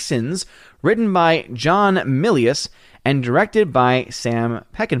Texans, written by John Milius, and directed by Sam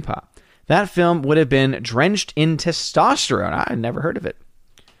Peckinpah. That film would have been drenched in testosterone. I had never heard of it.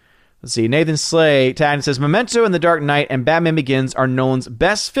 Let's see. Nathan Slay tagged and says, Memento and The Dark Knight and Batman Begins are Nolan's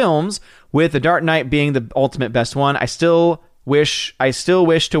best films, with The Dark Knight being the ultimate best one. I still wish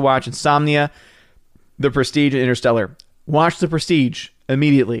to watch Insomnia, The Prestige, and Interstellar. Watch The Prestige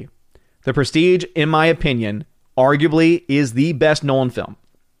immediately. The Prestige, in my opinion, arguably is the best Nolan film.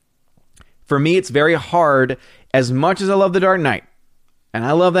 For me, it's very hard, as much as I love The Dark Knight, and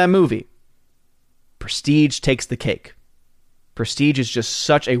I love that movie, Prestige takes the cake. Prestige is just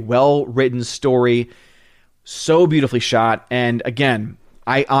such a well-written story, so beautifully shot, and again,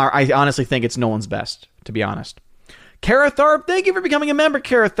 I honestly think it's Nolan's best, to be honest. Kara Tharp, thank you for becoming a member,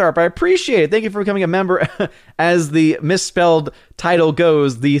 Kara Tharp. I appreciate it. Thank you for becoming a member, as the misspelled title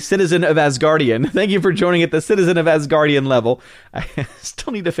goes, the Citizen of Asgardian. Thank you for joining at the Citizen of Asgardian level. I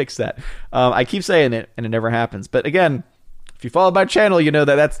still need to fix that. I keep saying it, and it never happens. But again, if you follow my channel, you know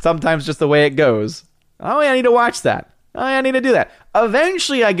that that's sometimes just the way it goes. Oh, yeah, I need to watch that. Oh, yeah, I need to do that.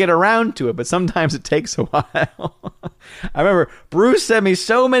 Eventually, I get around to it, but sometimes it takes a while. I remember Bruce sent me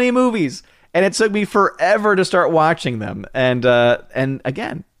so many movies, and it took me forever to start watching them. And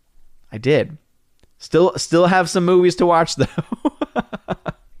again, I did. Still have some movies to watch, though.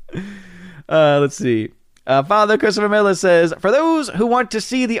 Let's see. Father Christopher Miller says, for those who want to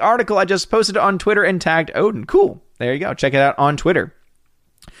see the article I just posted on Twitter and tagged Odin. Cool. There you go. Check it out on Twitter.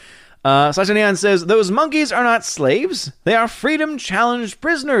 Sasha Neon says, those monkeys are not slaves. They are freedom-challenged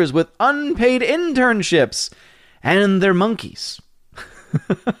prisoners with unpaid internships. And they're monkeys.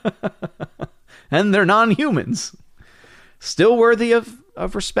 And they're non-humans. Still worthy of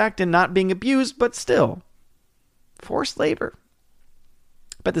respect and not being abused, but still. Forced labor.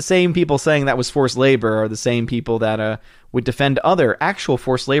 But the same people saying that was forced labor are the same people that would defend other actual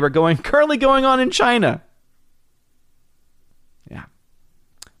forced labor currently going on in China. Yeah.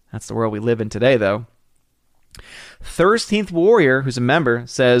 That's the world we live in today, though. 13th Warrior, who's a member,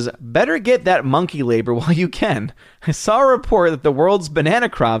 says, better get that monkey labor while you can. I saw a report that the world's banana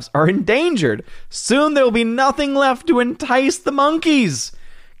crops are endangered. Soon there will be nothing left to entice the monkeys.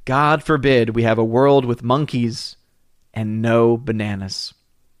 God forbid we have a world with monkeys and no bananas.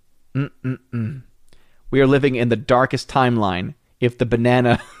 We are living in the darkest timeline if the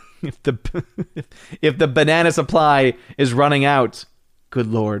banana if the banana supply is running out. Good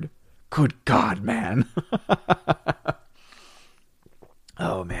Lord. Good God, man.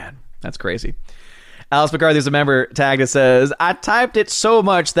 Oh, man. That's crazy. Alice McCarthy's a member tag that says, I typed it so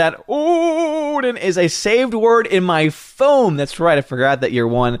much that Odin is a saved word in my phone. That's right. I forgot that you're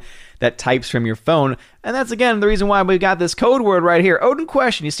one that types from your phone. And that's, again, the reason why we got this code word right here. Odin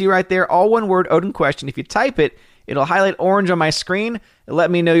question. You see right there, all one word, Odin question. If you type it, it'll highlight orange on my screen. It'll let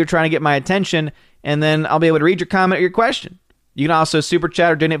me know you're trying to get my attention. And then I'll be able to read your comment or your question. You can also super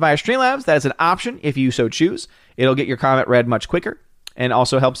chat or donate via Streamlabs. That is an option if you so choose. It'll get your comment read much quicker and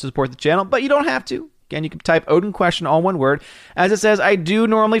also helps to support the channel, but you don't have to. Again, you can type Odin question, all one word. As it says, I do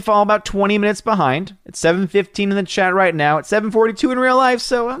normally fall about 20 minutes behind. It's 7:15 in the chat right now. It's 7:42 in real life,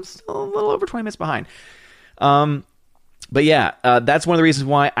 so I'm still a little over 20 minutes behind. But yeah, that's one of the reasons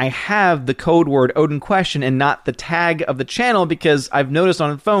why I have the code word Odin question and not the tag of the channel, because I've noticed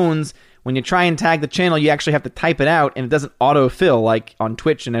on phones, when you try and tag the channel, you actually have to type it out, and it doesn't autofill like on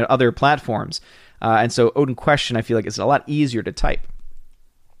Twitch and other platforms. And so Odin question, I feel like, is a lot easier to type.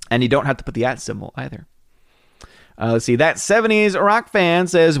 And you don't have to put the @ symbol either. Let's see. That 70s rock fan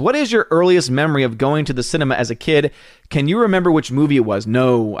says, what is your earliest memory of going to the cinema as a kid? Can you remember which movie it was?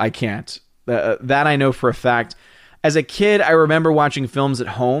 No, I can't. That I know for a fact. As a kid, I remember watching films at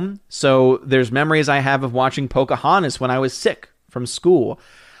home. So there's memories I have of watching Pocahontas when I was sick from school.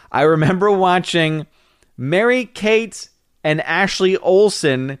 I remember watching Mary-Kate and Ashley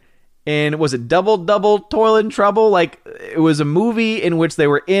Olsen in, was it Double Toil and Trouble? Like, it was a movie in which they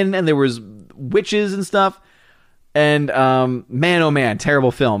were in and there was witches and stuff. And man, oh man,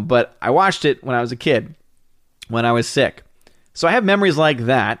 terrible film. But I watched it when I was a kid, when I was sick. So I have memories like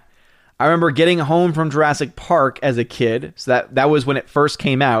that. I remember getting home from Jurassic Park as a kid. So that was when it first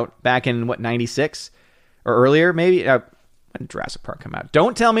came out, back in, 96? Or earlier, maybe? When did Jurassic Park come out?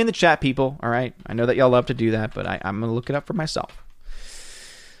 Don't tell me in the chat, people, all right? I know that y'all love to do that, but I'm going to look it up for myself.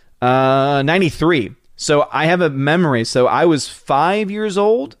 93. So I have a memory. So I was 5 years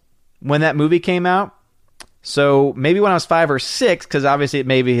old when that movie came out. So maybe when I was 5 or 6, because obviously it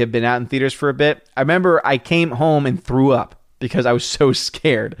maybe had been out in theaters for a bit. I remember I came home and threw up because I was so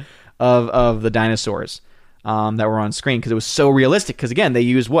scared of the dinosaurs that were on screen, because it was so realistic. Because again, they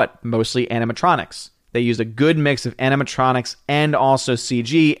use what? Mostly animatronics. They used a good mix of animatronics and also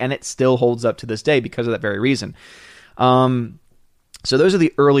CG, and it still holds up to this day because of that very reason. So those are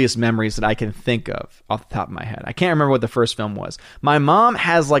the earliest memories that I can think of off the top of my head. I can't remember what the first film was. My mom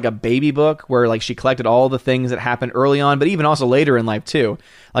has like a baby book where like she collected all the things that happened early on, but even also later in life too.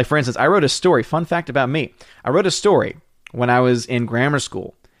 Like for instance, I wrote a story, fun fact about me. I wrote a story when I was in grammar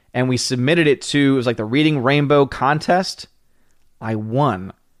school and we submitted it to, it was like the Reading Rainbow contest. I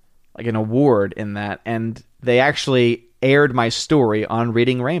won like an award in that, and they actually aired my story on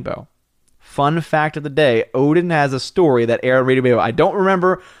Reading Rainbow. Fun fact of the day, Odin has a story that aired on Reading Rainbow. I don't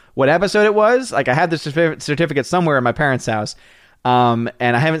remember what episode it was. Like I had the certificate somewhere in my parents' house, and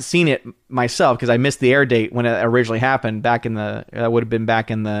I haven't seen it myself because I missed the air date when it originally happened back in the, that would have been back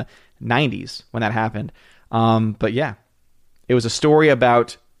in the 90s when that happened. But yeah, it was a story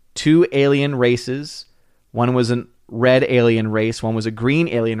about two alien races. One was a red alien race, one was a green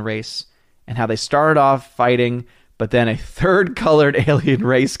alien race, and how they started off fighting, but then a third colored alien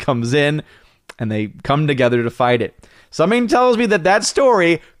race comes in and they come together to fight it. Something tells me that that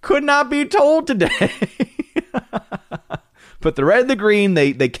story could not be told today. But the red and the green,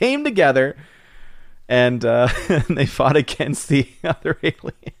 they came together and they fought against the other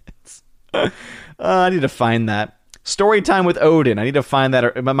aliens. I need to find that. Story time with Odin. I need to find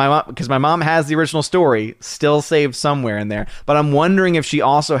that. But my mom, because my mom has the original story still saved somewhere in there. But I'm wondering if she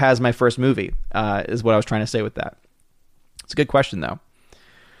also has my first movie, is what I was trying to say with that. It's a good question, though.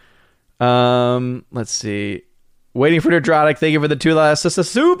 Let's see. Waiting for Nerdrotic. Thank you for the two last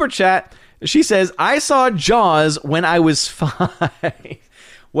super chat. She says, I saw Jaws when I was 5.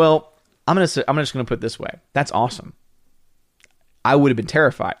 Well, I'm just gonna put it this way. That's awesome. I would have been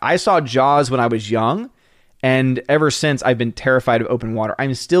terrified. I saw Jaws when I was young, and ever since I've been terrified of open water.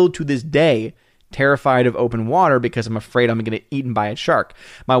 I'm still to this day terrified of open water because I'm afraid I'm gonna get eaten by a shark.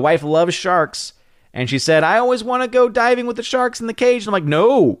 My wife loves sharks, and she said, I always want to go diving with the sharks in the cage. And I'm like,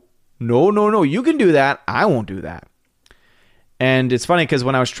 no. You can do that. I won't do that. And it's funny because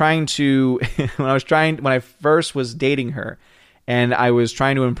when I first was dating her and I was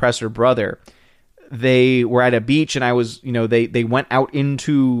trying to impress her brother, they were at a beach and I was, they went out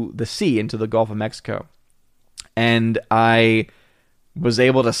into the sea, into the Gulf of Mexico. And I was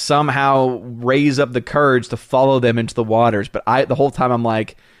able to somehow raise up the courage to follow them into the waters. But the whole time I'm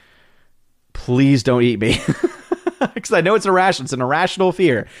like, please don't eat me. Because I know it's irrational. It's an irrational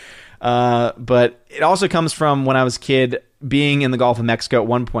fear. But it also comes from when I was a kid being in the Gulf of Mexico at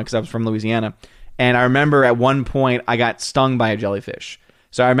one point, because I was from Louisiana. And I remember at one point I got stung by a jellyfish.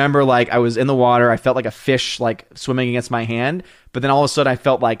 So I remember like I was in the water. I felt like a fish like swimming against my hand. But then all of a sudden I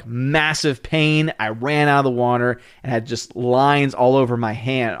felt like massive pain. I ran out of the water and had just lines all over my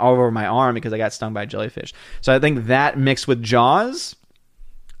hand, all over my arm because I got stung by a jellyfish. So I think that mixed with Jaws,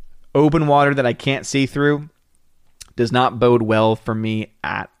 open water that I can't see through, does not bode well for me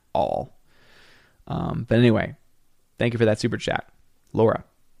at all. But anyway, thank you for that super chat, Laura.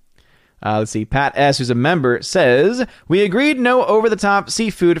 Let's see. Pat S., who's a member, says, we agreed no over-the-top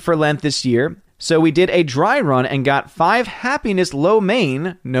seafood for Lent this year, so we did a dry run and got 5 happiness lo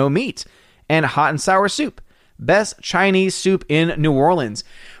mein, no meat, and hot and sour soup. Best Chinese soup in New Orleans.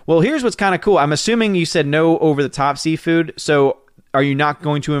 Well, here's what's kind of cool. I'm assuming you said no over-the-top seafood, so are you not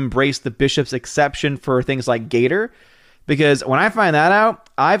going to embrace the bishop's exception for things like gator? Because when I find that out,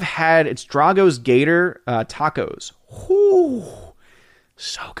 I've had, it's Drago's Gator tacos. Whew,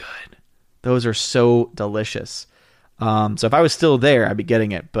 so good. Those are so delicious. So if I was still there, I'd be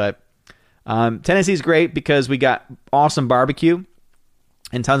getting it. But Tennessee's great because we got awesome barbecue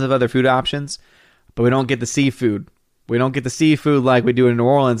and tons of other food options, but we don't get the seafood. We don't get the seafood like we do in New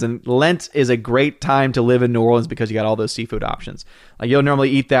Orleans. And Lent is a great time to live in New Orleans because you got all those seafood options. Like you'll normally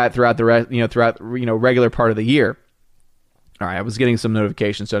eat that throughout the regular part of the year. All right, I was getting some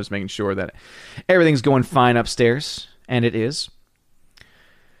notifications, so I'm just making sure that everything's going fine upstairs, and it is.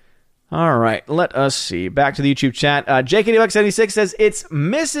 All right, let us see. Back to the YouTube chat. JKDBuck76 says, it's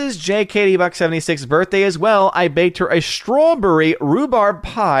Mrs. JKDBuck76's birthday as well. I baked her a strawberry rhubarb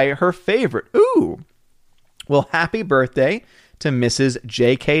pie, her favorite. Ooh. Well, happy birthday to Mrs.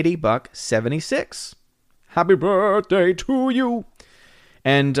 JKDBuck76. Happy birthday to you.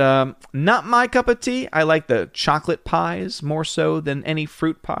 And not my cup of tea. I like the chocolate pies more so than any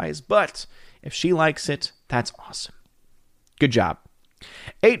fruit pies. But if she likes it, that's awesome. Good job.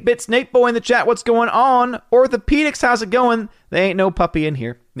 8-Bit Snake Boy in the chat. What's going on? Orthopedics, how's it going? They ain't no puppy in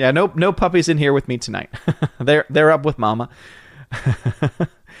here. Yeah, no puppies in here with me tonight. They're up with mama.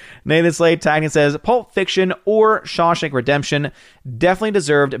 Nathan Slade tagged and says, Pulp Fiction or Shawshank Redemption definitely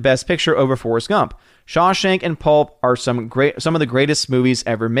deserved Best Picture over Forrest Gump. Shawshank and Pulp are some of the greatest movies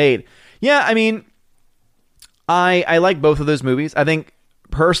ever made. Yeah, I mean, I like both of those movies. I think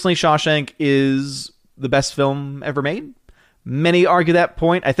personally Shawshank is the best film ever made. Many argue that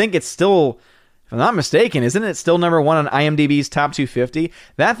point. I think it's still, if I'm not mistaken, isn't it still number one on IMDb's top 250?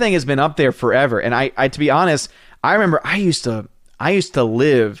 That thing has been up there forever. And I to be honest, I remember I used to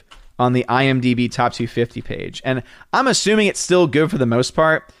live on the IMDb top 250 page. And I'm assuming it's still good for the most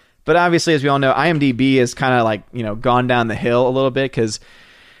part. But obviously, as we all know, IMDb is kind of like, gone down the hill a little bit because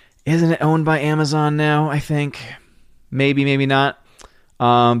isn't it owned by Amazon now, I think? Maybe, maybe not.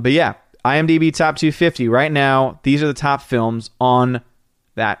 But yeah, IMDb top 250 right now. These are the top films on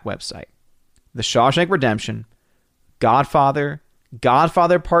that website. The Shawshank Redemption, Godfather,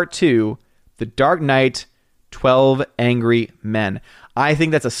 Godfather Part 2, The Dark Knight, 12 Angry Men. I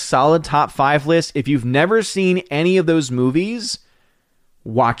think that's a solid top 5 list. If you've never seen any of those movies,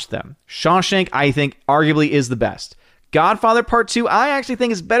 watch them. Shawshank, I think, arguably is the best. Godfather Part 2, I actually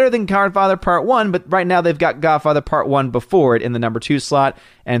think is better than Godfather Part 1, but right now they've got Godfather Part 1 before it in the number 2 slot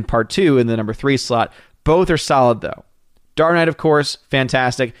and Part 2 in the number 3 slot. Both are solid, though. Dark Knight, of course,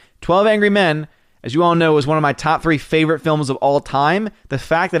 fantastic. 12 Angry Men, as you all know, is one of my top 3 favorite films of all time. The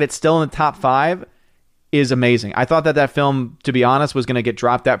fact that it's still in the top 5 is amazing. I thought that film, to be honest, was going to get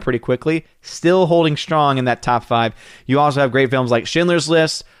dropped out pretty quickly. Still holding strong in that top 5. You also have great films like Schindler's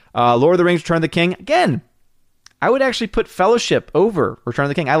List, Lord of the Rings, Return of the King. Again, I would actually put Fellowship over Return of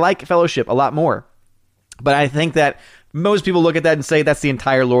the King. I like Fellowship a lot more. But I think that most people look at that and say that's the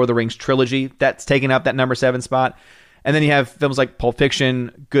entire Lord of the Rings trilogy that's taken up that number 7 spot. And then you have films like Pulp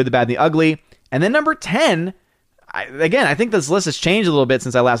Fiction, Good, the Bad, and the Ugly. And then number 10... I think this list has changed a little bit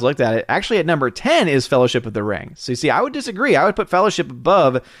since I last looked at it. Actually, at number 10 is Fellowship of the Ring. So you see, I would disagree. I would put Fellowship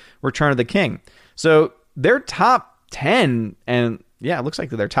above Return of the King. So their top 10, and yeah, it looks like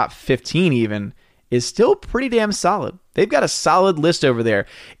their top 15 even, is still pretty damn solid. They've got a solid list over there.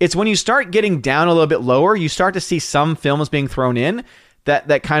 It's when you start getting down a little bit lower, you start to see some films being thrown in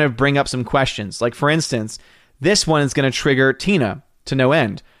that kind of bring up some questions. Like, for instance, this one is going to trigger Tina to no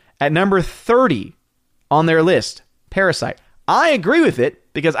end. At number 30, on their list, Parasite. I agree with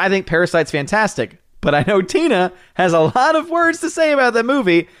it because I think Parasite's fantastic, but I know Tina has a lot of words to say about that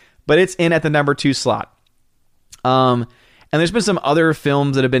movie, but it's in at the number 2 slot. And there's been some other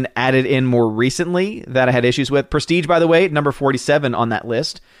films that have been added in more recently that I had issues with. Prestige, by the way, number 47 on that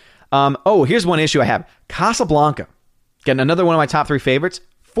list. Here's one issue I have. Casablanca. Again, another one of my top 3 favorites.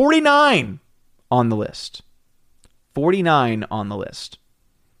 49 on the list. 49 on the list.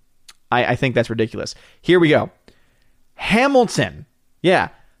 I think that's ridiculous. Here we go. Hamilton. Yeah,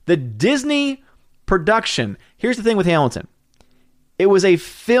 the Disney production. Here's the thing with Hamilton. It was a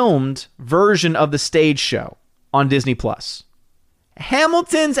filmed version of the stage show on Disney+.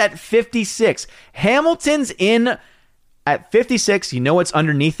 Hamilton's at 56. Hamilton's in at 56. You know what's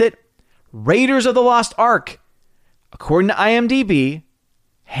underneath it? Raiders of the Lost Ark. According to IMDb,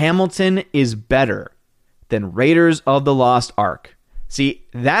 Hamilton is better than Raiders of the Lost Ark. See,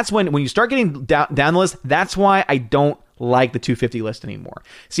 that's when you start getting down the list, that's why I don't like the 250 list anymore.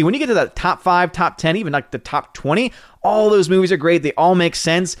 See, when you get to the top 5, top 10, even like the top 20, all those movies are great. They all make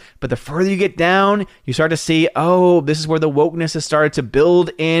sense. But the further you get down, you start to see, this is where the wokeness has started to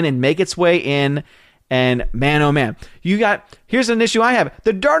build in and make its way in. And man, oh man, here's an issue I have.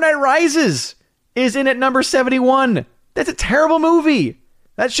 The Dark Knight Rises is in at number 71. That's a terrible movie.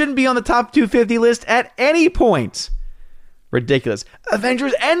 That shouldn't be on the top 250 list at any point. Ridiculous.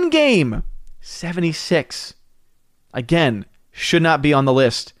 Avengers Endgame, 76. Again, should not be on the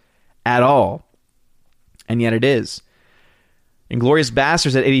list at all. And yet it is. Inglourious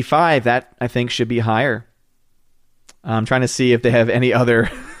Basterds at 85, that I think should be higher. I'm trying to see if they have any other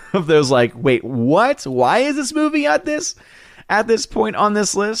of those like, wait, what? Why is this movie at this point on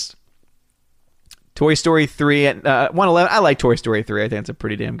this list? Toy Story 3 at 111. I like Toy Story 3. I think it's a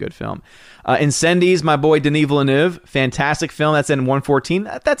pretty damn good film. Incendies, my boy Denis Villeneuve. Fantastic film. That's in 114.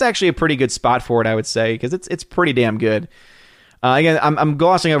 That's actually a pretty good spot for it, I would say, because it's pretty damn good. Again, I'm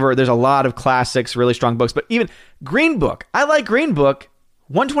glossing over. There's a lot of classics, really strong books, but even Green Book. I like Green Book.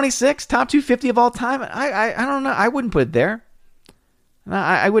 126, top 250 of all time. I don't know. I wouldn't put it there.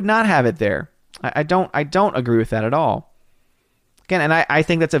 I would not have it there. I don't agree with that at all. Again, and I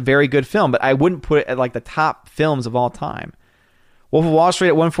think that's a very good film, but I wouldn't put it at like the top films of all time. Wolf of Wall Street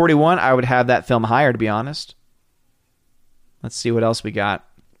at 141, I would have that film higher, to be honest. Let's see what else we got.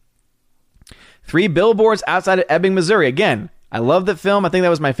 3 Billboards Outside of Ebbing, Missouri. Again, I love that film. I think that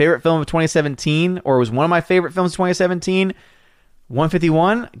was my favorite film of 2017, or it was one of my favorite films of 2017.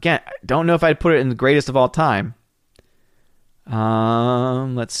 151, again, I don't know if I'd put it in the greatest of all time.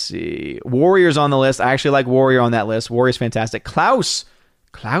 Let's see. Warrior's on the list. I actually like Warrior on that list. Warrior's fantastic. Klaus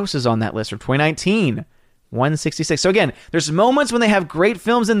is on that list from 2019. 166. So again, there's moments when they have great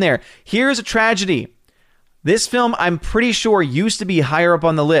films in there. Here's a tragedy. This film, I'm pretty sure, used to be higher up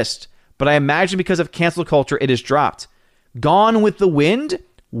on the list, but I imagine because of cancel culture, it has dropped. Gone with the Wind,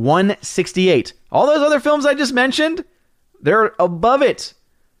 168. All those other films I just mentioned, they're above it.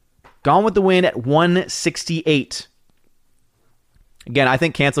 Gone with the Wind at 168. Again, I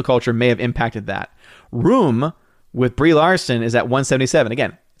think cancel culture may have impacted that. Room with Brie Larson is at 177.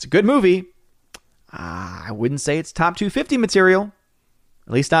 Again, it's a good movie. I wouldn't say it's top 250 material.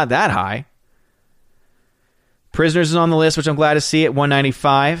 At least not that high. Prisoners is on the list, which I'm glad to see, at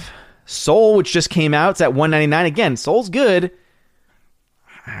 195. Soul, which just came out, it's at 199. Again, Soul's good.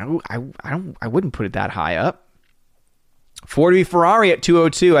 I wouldn't put it that high up. Ford v Ferrari at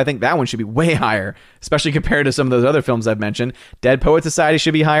 202. I think that one should be way higher, especially compared to some of those other films I've mentioned. Dead Poet Society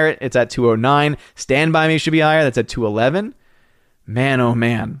should be higher. It's at 209. Stand By Me should be higher. That's at 211. Man, oh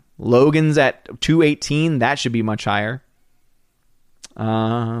man. Logan's at 218. That should be much higher.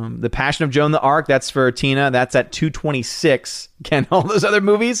 The Passion of Joan the Arc, that's for Tina. That's at 226. Again, all those other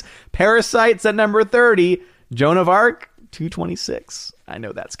movies. Parasite's at number 30. Joan of Arc, 226. I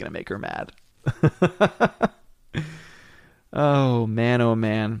know that's going to make her mad. Oh, man, oh,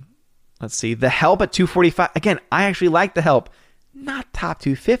 man. Let's see. The Help at 245. Again, I actually like The Help. Not top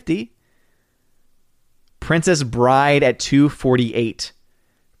 250. Princess Bride at 248.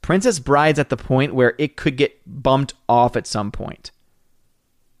 Princess Bride's at the point where it could get bumped off at some point.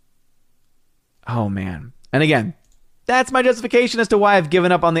 Oh, man. And again, that's my justification as to why I've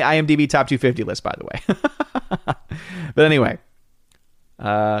given up on the IMDb top 250 list, by the way. But anyway,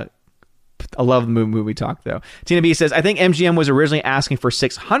 I love the movie talk, though. Tina B says, I think MGM was originally asking for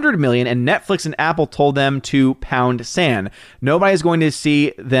 $600 million, and Netflix and Apple told them to pound sand. Nobody's going to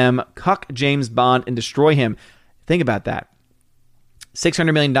see them cuck James Bond and destroy him. Think about that.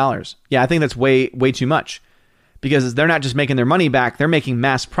 $600 million. Yeah, I think that's way too much. Because they're not just making their money back, they're making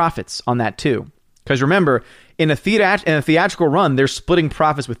mass profits on that too. Because remember, in a theatrical run, they're splitting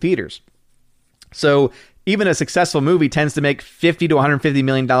profits with theaters. So even a successful movie tends to make $50 to $150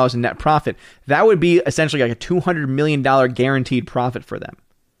 million in net profit. That would be essentially like a $200 million guaranteed profit for them,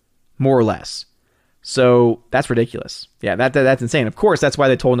 more or less. So that's ridiculous. Yeah, that's insane. Of course, that's why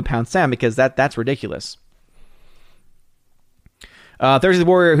they told them to pound sand, because that's ridiculous. Thursday the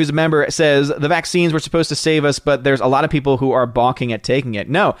Warrior, who's a member, says, the vaccines were supposed to save us, but there's a lot of people who are balking at taking it.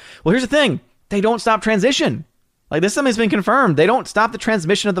 No. Well, here's the thing. They don't stop transition. Like, this something's been confirmed. They don't stop the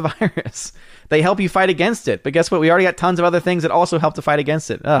transmission of the virus. They help you fight against it. But guess what? We already got tons of other things that also help to fight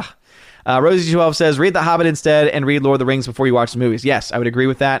against it. Ugh. Rosie12 says, read The Hobbit instead and read Lord of the Rings before you watch the movies. Yes, I would agree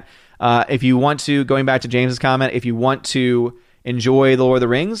with that. If you want to, going back to James's comment, if you want to enjoy The Lord of the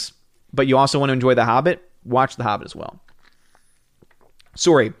Rings, but you also want to enjoy The Hobbit, watch The Hobbit as well.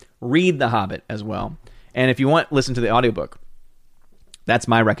 Sorry, read The Hobbit as well. And if you want, listen to the audiobook. That's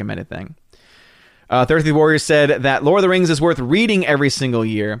my recommended thing. Thirsty Warrior said that Lord of the Rings is worth reading every single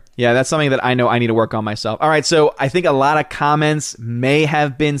year. Yeah, that's something that I know I need to work on myself. All right, so I think a lot of comments may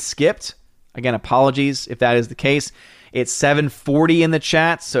have been skipped. Again, apologies if that is the case. It's 7:40 in the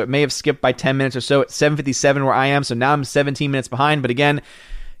chat, so it may have skipped by 10 minutes or so. It's 7:57 where I am, so now I'm 17 minutes behind. But again,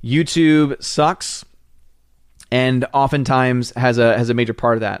 YouTube sucks. And oftentimes has a major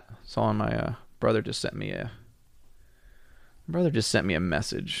part of that. Saw my brother just sent me a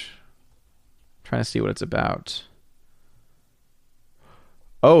message. I'm trying to see what it's about.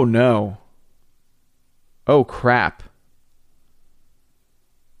 Oh no. Oh crap.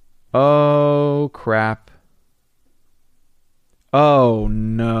 Oh crap. Oh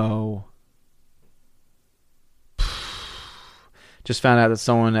no. Just found out that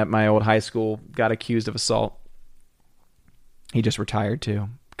someone at my old high school got accused of assault. He just retired too.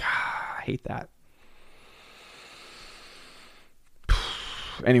 God, I hate that.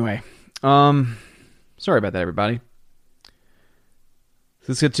 Anyway, sorry about that, everybody.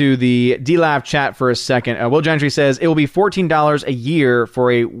 Let's get to the DLAV chat for a second. Will Gentry says, it will be $14 a year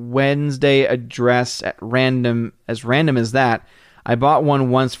for a Wednesday address at random as that. I bought one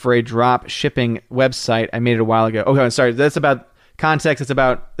once for a drop shipping website. I made it a while ago. Okay, sorry. That's about context. It's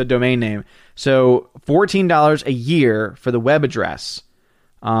about the domain name. So $14 a year for the web address,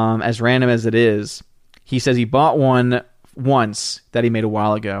 as random as it is. He says he bought one once that he made a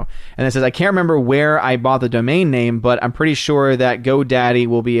while ago. And it says, I can't remember where I bought the domain name, but I'm pretty sure that GoDaddy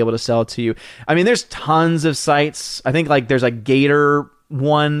will be able to sell it to you. I mean, there's tons of sites. I think like there's a Gator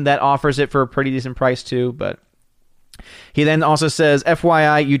one that offers it for a pretty decent price too, but he then also says,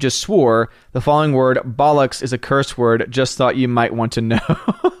 FYI, you just swore. The following word, bollocks, is a curse word. Just thought you might want to know.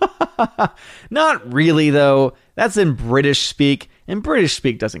 Not really, though. That's in British speak, and British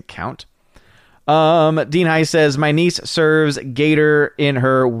speak doesn't count. Dean High says, my niece serves gator in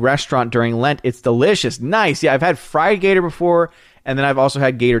her restaurant during Lent. It's delicious. Nice. Yeah, I've had fried gator before, and then I've also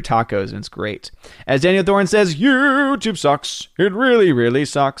had gator tacos, and it's great. As Daniel Thorne says, YouTube sucks. It really, really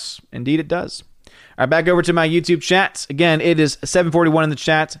sucks. Indeed, it does. All right, back over to my YouTube chat. Again, it is 7:41 in the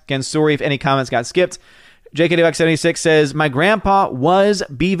chat. Again, sorry if any comments got skipped. JKDX76 says, my grandpa was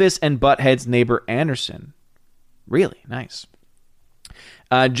Beavis and Butthead's neighbor Anderson. Really? Nice.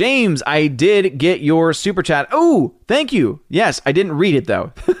 James, I did get your super chat. Oh, thank you. Yes, I didn't read it,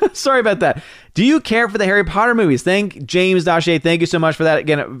 though. Sorry about that. Do you care for the Harry Potter movies? Thank James Daché. Thank you so much for that.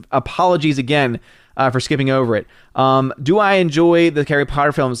 Again, apologies again for skipping over it. Do I enjoy the Harry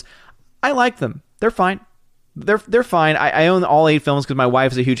Potter films? I like them. They're fine. They're fine. I own all 8 films because my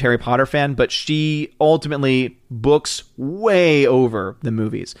wife is a huge Harry Potter fan, but she ultimately books way over the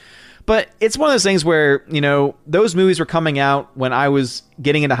movies. But it's one of those things where, you know, those movies were coming out when I was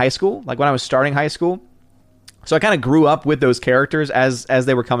getting into high school, like when I was starting high school. So I kind of grew up with those characters as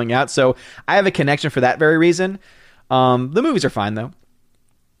they were coming out. So I have a connection for that very reason. The movies are fine, though.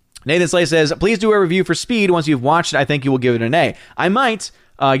 Nathan Slay says, please do a review for Speed. Once you've watched it, I think you will give it an A. I might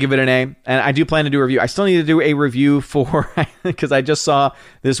give it an A, and I do plan to do a review. I still need to do a review for, because I just saw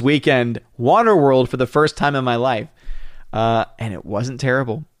this weekend Waterworld for the first time in my life. And it wasn't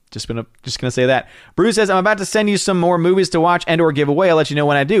terrible. Just gonna say that. Bruce says, I'm about to send you some more movies to watch and or give away. I'll let you know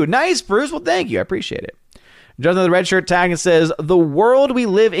when I do. Nice, Bruce. Well, thank you. I appreciate it. Jonathan the Red Shirt tag and says, the world we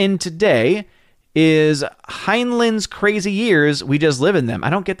live in today is Heinlein's crazy years. We just live in them. I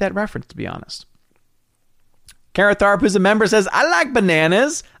don't get that reference, to be honest. Kara Tharp, who's a member, says, I like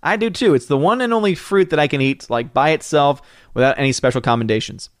bananas. I do too. It's the one and only fruit that I can eat like by itself without any special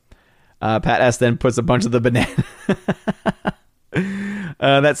commendations. Pat S. then puts a bunch of the banana.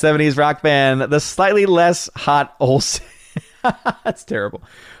 That 70s rock band, the slightly less hot Olsen. That's terrible.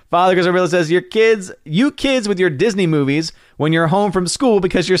 Father Griswold says, you kids with your Disney movies when you're home from school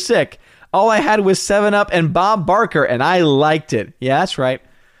because you're sick. All I had was 7-Up and Bob Barker, and I liked it. Yeah, that's right.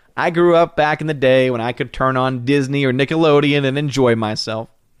 I grew up back in the day when I could turn on Disney or Nickelodeon and enjoy myself.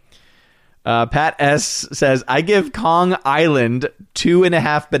 Pat S. says, I give Kong Island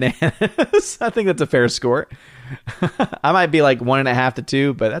 2.5 bananas. I think that's a fair score. I might be like 1.5 to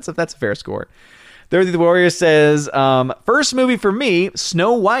 2, but that's a fair score. Dorothy the Warrior says, first movie for me,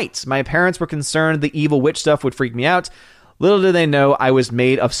 Snow White. My parents were concerned the evil witch stuff would freak me out. Little did they know I was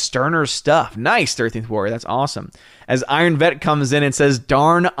made of sterner stuff. Nice, 13th Warrior. That's awesome. As Iron Vet comes in and says,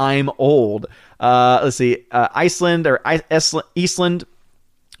 darn, I'm old. Let's see. Eastland.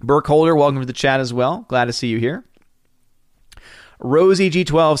 Burkholder, welcome to the chat as well. Glad to see you here. Rosie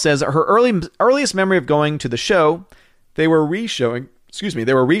G12 says, her earliest memory of going to the show, they were re-showing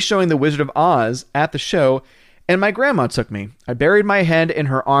The Wizard of Oz at the show, and my grandma took me. I buried my head in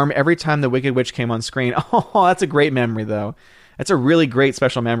her arm every time the Wicked Witch came on screen. Oh, that's a great memory, though. That's a really great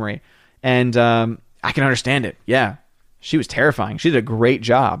special memory. And I can understand it. Yeah, she was terrifying. She did a great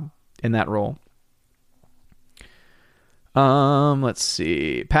job in that role. Let's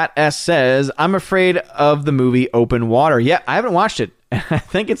see. Pat S. says, I'm afraid of the movie Open Water. Yeah, I haven't watched it. I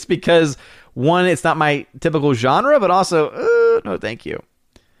think it's because, one, it's not my typical genre, but also, no, thank you.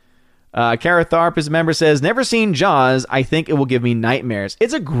 Kara Tharp, as a member, says, never seen Jaws. I think it will give me nightmares.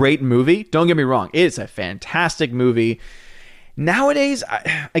 It's a great movie. Don't get me wrong. It's a fantastic movie. Nowadays,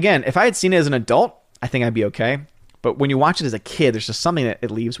 again, if I had seen it as an adult, I think I'd be okay. But when you watch it as a kid, there's just something that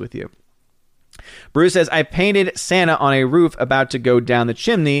it leaves with you. Bruce says, I painted Santa on a roof about to go down the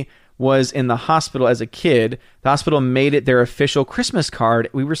chimney, was in the hospital as a kid. The hospital made it their official Christmas card.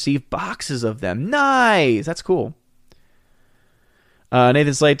 We received boxes of them. Nice. That's cool.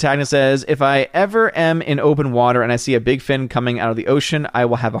 Nathan Slade Tagna says, if I ever am in open water and I see a big fin coming out of the ocean, I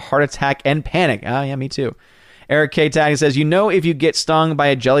will have a heart attack and panic. Oh, yeah, me too. Eric K. Tagna says, if you get stung by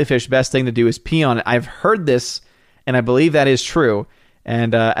a jellyfish, best thing to do is pee on it. I've heard this, and I believe that is true.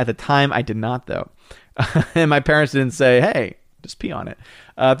 And at the time, I did not, though. And my parents didn't say, hey, just pee on it.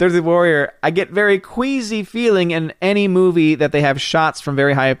 Thursday Warrior, I get very queasy feeling in any movie that they have shots from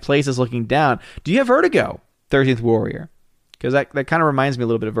very high places looking down. Do you have vertigo, 13th Warrior? Because that kind of reminds me a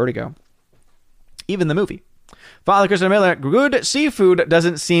little bit of Vertigo. Even the movie. Father Christian Miller, good seafood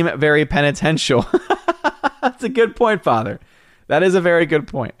doesn't seem very penitential. That's a good point, Father. That is a very good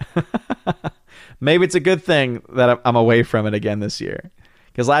point. Maybe it's a good thing that I'm away from it again this year.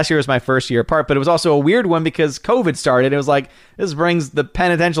 Because last year was my first year apart, but it was also a weird one because COVID started. It was like, this brings the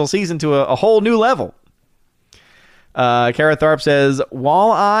penitential season to a whole new level. Kara Tharp says,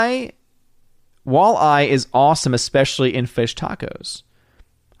 Walleye is awesome, especially in fish tacos.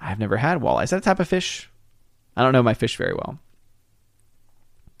 I've never had walleye. Is that a type of fish? I don't know my fish very well.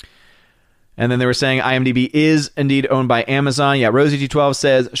 And then they were saying IMDb is indeed owned by Amazon. Yeah, Rosie G12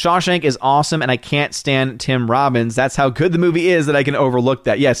 says, Shawshank is awesome and I can't stand Tim Robbins. That's how good the movie is that I can overlook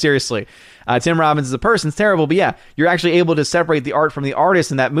that. Yeah, seriously. Tim Robbins as a person's terrible, but yeah, you're actually able to separate the art from the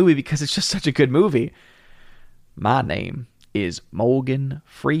artist in that movie because it's just such a good movie. My name is Morgan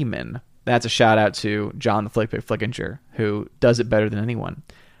Freeman. That's a shout out to John the Flickpick Flickinger, who does it better than anyone.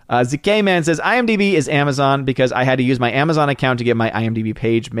 ZK Man says, IMDb is Amazon because I had to use my Amazon account to get my IMDb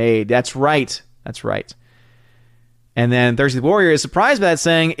page made. That's right. That's right. And then Thirsty Warrior is surprised by that,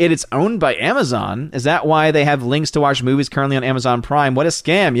 saying it's owned by Amazon. Is that why they have links to watch movies currently on Amazon Prime? What a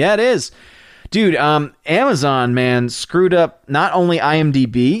scam. Yeah, it is. Dude, Amazon, man, screwed up not only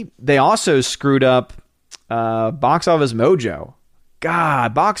IMDb, they also screwed up Box Office Mojo.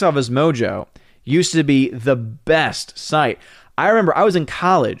 God, Box Office Mojo used to be the best site. I remember I was in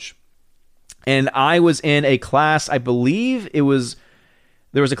college and I was in a class, I believe there was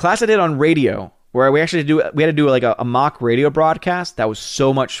a class I did on radio where we had to do like a mock radio broadcast. That was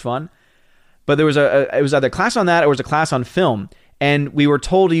so much fun. But there was it was either a class on that or it was a class on film. And we were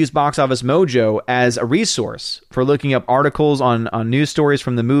told to use Box Office Mojo as a resource for looking up articles on news stories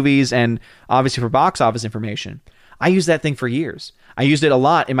from the movies and obviously for box office information. I used that thing for years. I used it a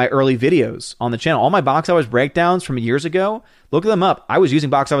lot in my early videos on the channel. All my box office breakdowns from years ago, look them up. I was using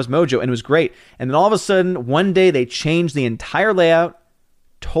Box Office Mojo and it was great. And then all of a sudden, one day they changed the entire layout,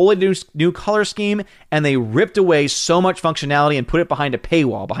 totally new color scheme, and they ripped away so much functionality and put it behind a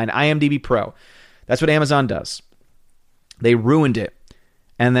paywall, behind IMDb Pro. That's what Amazon does. They ruined it.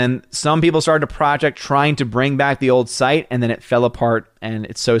 And then some people started a project trying to bring back the old site, and then it fell apart, and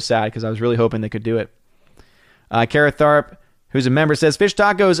it's so sad because I was really hoping they could do it. Kara Tharp, who's a member, says, fish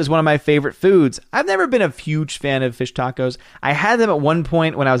tacos is one of my favorite foods. I've never been a huge fan of fish tacos. I had them at one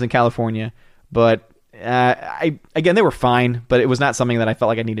point when I was in California, but again, they were fine, but it was not something that I felt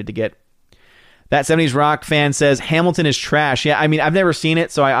like I needed to get. That 70s Rock fan says, Hamilton is trash. Yeah, I mean, I've never seen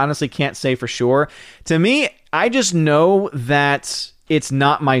it, so I honestly can't say for sure. To me, I just know that it's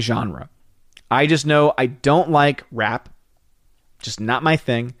not my genre. I just know I don't like rap. Just not my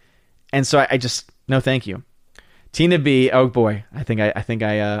thing. And so I just, no thank you. Tina B, oh boy, I think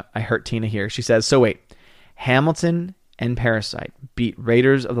I hurt Tina here. She says, so wait, Hamilton and Parasite beat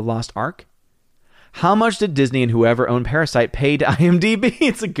Raiders of the Lost Ark? How much did Disney and whoever owned Parasite pay to IMDb?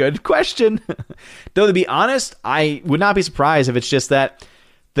 It's a good question. Though, to be honest, I would not be surprised if it's just that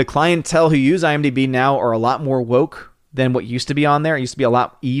the clientele who use IMDb now are a lot more woke than what used to be on there. It used to be a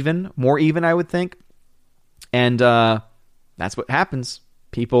lot more even, I would think. And that's what happens.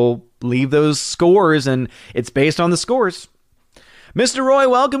 People leave those scores, and it's based on the scores. Mr. Roy,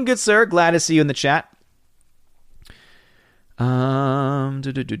 welcome, good sir. Glad to see you in the chat.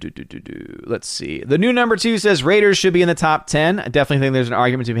 Let's see. The new number 2 says Raiders should be in the top 10. I definitely think there's an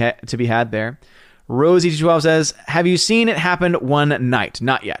argument to be had there. Rosie 12 says, have you seen It Happened One Night?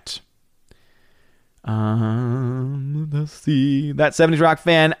 Not yet. Let's see. That 70s Rock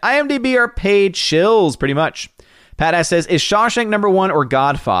fan, IMDb are paid shills, pretty much. Pat S says, is Shawshank number 1 or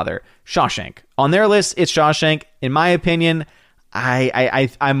Godfather? Shawshank. On their list, it's Shawshank. In my opinion,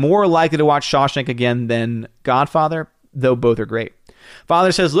 I'm more likely to watch Shawshank again than Godfather, though both are great.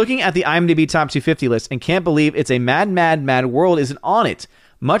 Father says, looking at the IMDb Top 250 list and can't believe It's a Mad World isn't on it.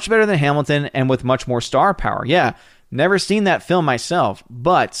 Much better than Hamilton and with much more star power. Yeah, never seen that film myself,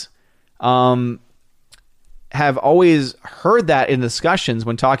 but have always heard that in discussions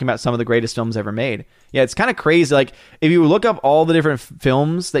when talking about some of the greatest films ever made. Yeah, it's kind of crazy. Like, if you look up all the different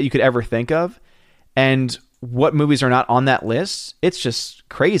films that you could ever think of and what movies are not on that list, it's just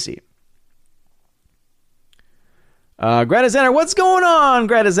crazy. Greta Zenner, what's going on,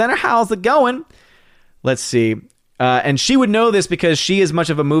 Greta Zenner? How's it going? Let's see. And she would know this because she is much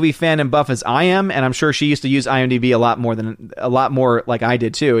of a movie fan and buff as I am, and I'm sure she used to use IMDb a lot more like I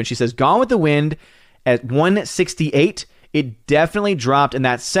did too. And she says, Gone with the Wind at 168, it definitely dropped in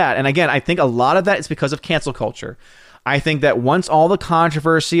that set. And again, I think a lot of that is because of cancel culture. I think that once all the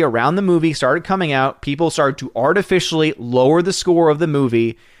controversy around the movie started coming out, people started to artificially lower the score of the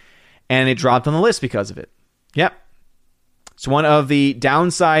movie, and it dropped on the list because of it. Yep. It's one of the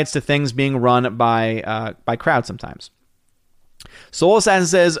downsides to things being run by crowds sometimes. Soul Assassin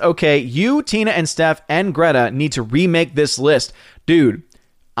says, okay, you, Tina, and Steph, and Greta need to remake this list. Dude,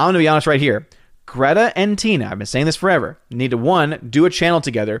 I'm going to be honest right here. Greta and Tina, I've been saying this forever, need to, 1, do a channel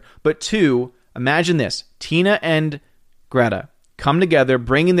together, but 2, imagine this. Tina and Greta come together,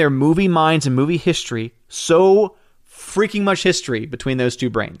 bringing their movie minds and movie history, so freaking much history between those two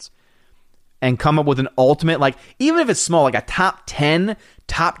brains, and come up with an ultimate, like, even if it's small, like a top 10,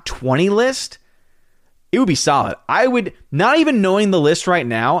 top 20 list, it would be solid. I would, not even knowing the list right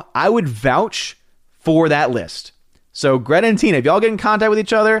now, I would vouch for that list. So Greta and Tina, if y'all get in contact with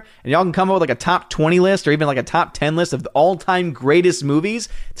each other and y'all can come up with like a top 20 list or even like a top 10 list of the all-time greatest movies,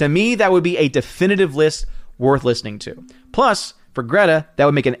 to me, that would be a definitive list worth listening to. Plus, for Greta, that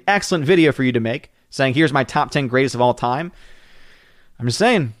would make an excellent video for you to make, saying, here's my top 10 greatest of all time. I'm just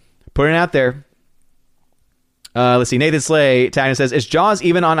saying, putting it out there. Let's see. Nathan Slay tagged says, is Jaws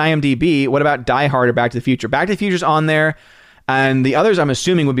even on IMDb? What about Die Hard or Back to the Future? Back to the Future's on there, and the others I'm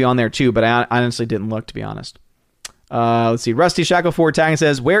assuming would be on there too, but I honestly didn't look, to be honest. Let's see. Rusty Shackleford tagging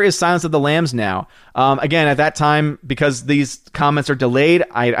says, where is Silence of the Lambs now? Again, at that time, because these comments are delayed,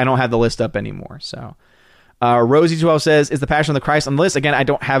 I don't have the list up anymore. So, Rosie12 says, is The Passion of the Christ on the list? Again, I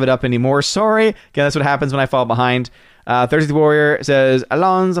don't have it up anymore. Sorry. Again, that's what happens when I fall behind. Thursday Warrior says,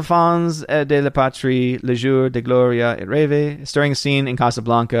 Allons enfants de la patrie, le jour de gloria et rêve, stirring scene in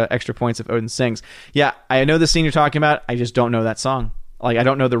Casablanca, extra points if Odin sings. Yeah, I know the scene you're talking about. I just don't know that song. Like, I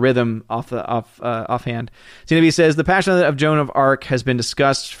don't know the rhythm offhand. CNB says, the Passion of Joan of Arc has been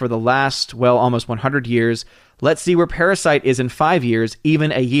discussed for the last, almost 100 years. Let's see where Parasite is in 5 years,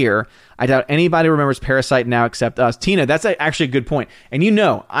 even a year. I doubt anybody remembers Parasite now except us. Tina, that's actually a good point. And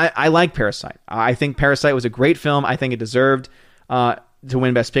I like Parasite. I think Parasite was a great film. I think it deserved to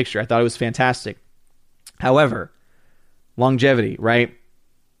win Best Picture. I thought it was fantastic. However, longevity, right?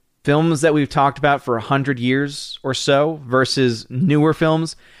 Films that we've talked about for 100 years or so versus newer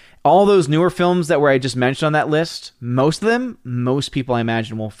films. All those newer films that I just mentioned on that list, most of them, most people I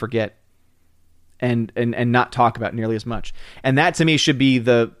imagine will forget and not talk about nearly as much. And that to me should be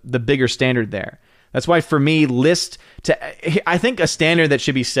the bigger standard there. That's why for me, I think a standard that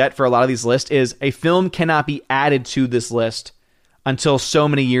should be set for a lot of these lists is a film cannot be added to this list until so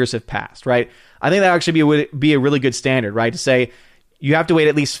many years have passed, right? I think that actually would be a really good standard, right? To say you have to wait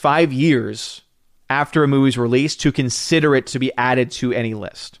at least 5 years after a movie's released to consider it to be added to any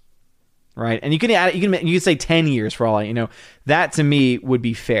list, right? And you can add it, you can say 10 years for all I know. That to me would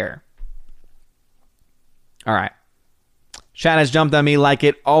be fair. All right. Chat has jumped on me like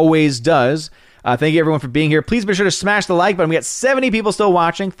it always does. Thank you everyone for being here. Please be sure to smash the like button. We got 70 people still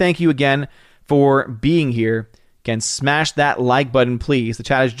watching. Thank you again for being here. Again, smash that like button, please. The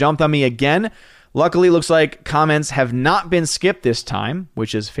chat has jumped on me again. Luckily, it looks like comments have not been skipped this time,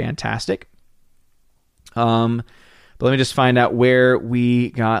 which is fantastic. But let me just find out where we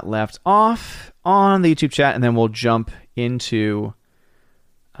got left off on the YouTube chat, and then we'll jump into...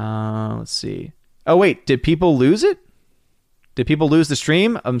 let's see. Oh, wait. Did people lose it? Did people lose the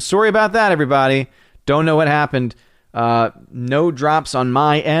stream? I'm sorry about that, everybody. Don't know what happened. No drops on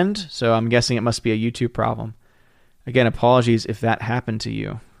my end, so I'm guessing it must be a YouTube problem. Again, apologies if that happened to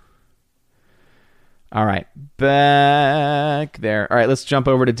you. All right, back there. All right, let's jump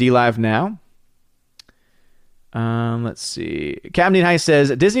over to DLive now. Let's see. Captain High says,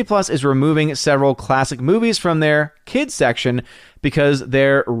 Disney Plus is removing several classic movies from their kids section because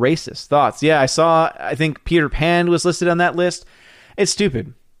they're racist. Thoughts? Yeah, I think Peter Pan was listed on that list. It's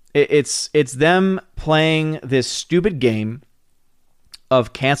stupid. It's them playing this stupid game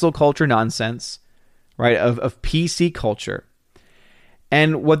of cancel culture nonsense, right? Of PC culture.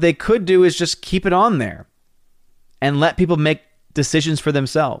 And what they could do is just keep it on there and let people make decisions for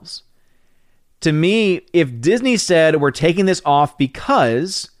themselves. To me, if Disney said we're taking this off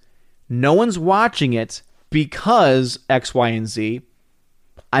because no one's watching it because X, Y, and Z,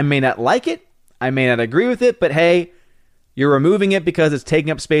 I may not like it, I may not agree with it, but hey, you're removing it because it's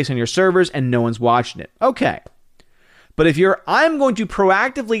taking up space on your servers and no one's watching it. Okay. But if I'm going to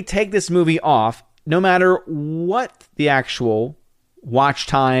proactively take this movie off, no matter what the actual watch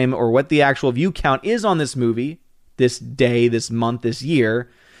time or what the actual view count is on this movie, this day, this month, this year,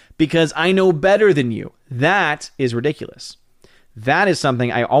 because I know better than you. That is ridiculous. That is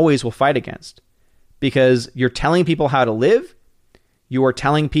something I always will fight against, because you're telling people how to live. You are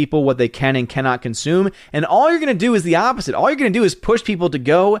telling people what they can and cannot consume. And all you're going to do is the opposite. All you're going to do is push people to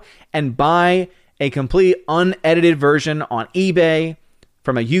go and buy a complete unedited version on eBay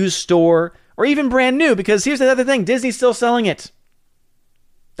from a used store or even brand new, because here's the other thing. Disney's still selling it.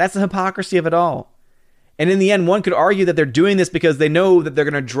 That's the hypocrisy of it all. And in the end, one could argue that they're doing this because they know that they're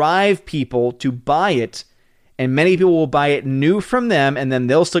going to drive people to buy it. And many people will buy it new from them, and then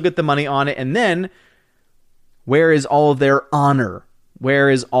they'll still get the money on it. And then, where is all of their honor?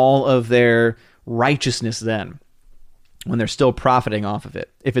 Where is all of their righteousness then? When they're still profiting off of it,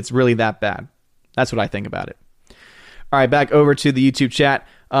 if it's really that bad. That's what I think about it. All right, back over to the YouTube chat.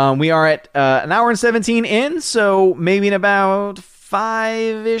 We are at an hour and 17 in, so maybe in about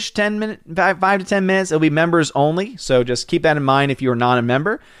 5 to 10 minutes, it'll be members only. So just keep that in mind if you're not a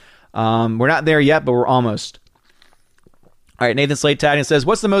member. We're not there yet, but we're almost. All right, Nathan Slate Tagging says,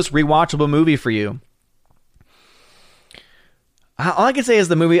 what's the most rewatchable movie for you? All I can say is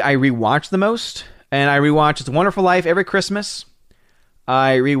the movie I rewatch the most, and I rewatch It's a Wonderful Life every Christmas.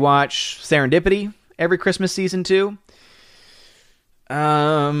 I rewatch Serendipity every Christmas season too.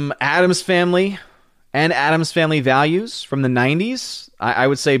 Addams Family and Addams Family Values from the 90s. I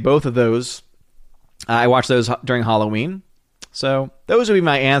would say both of those. I watch those during Halloween. So those would be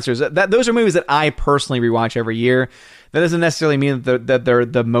my answers. Those are movies that I personally rewatch every year. That doesn't necessarily mean that they're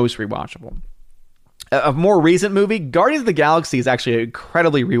the most rewatchable. A more recent movie, Guardians of the Galaxy, is actually an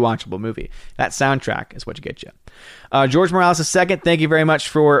incredibly rewatchable movie. That soundtrack is what you get you. George Morales II, thank you very much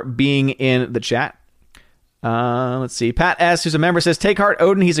for being in the chat. Let's see. Pat S., who's a member, says, take heart,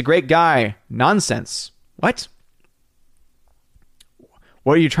 Odin. He's a great guy. Nonsense. What?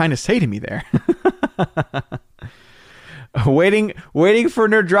 What are you trying to say to me there? waiting for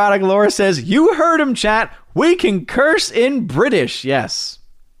Nerdrotic. Laura says, you heard him, chat. We can curse in British. Yes.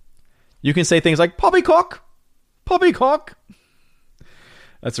 You can say things like poppycock. Poppycock.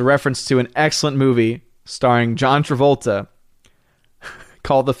 That's a reference to an excellent movie starring John Travolta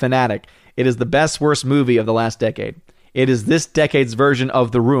called The Fanatic. It is the best, worst movie of the last decade. It is this decade's version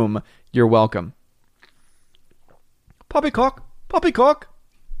of The Room. You're welcome. Poppycock. Poppycock.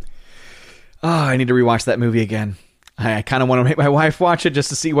 Oh, I need to rewatch that movie again. I kind of want to make my wife watch it just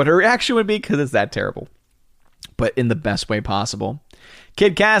to see what her reaction would be because it's that terrible. But in the best way possible.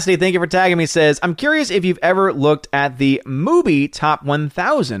 Kid Cassidy, thank you for tagging me, says, I'm curious if you've ever looked at the Mubi Top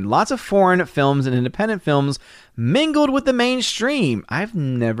 1000. Lots of foreign films and independent films mingled with the mainstream. I've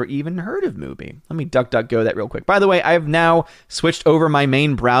never even heard of Mubi. Let me DuckDuckGo that real quick. By the way, I've now switched over my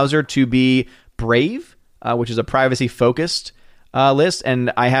main browser to be Brave, which is a privacy-focused list,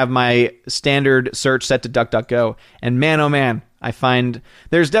 and I have my standard search set to DuckDuckGo. And man, oh man, I find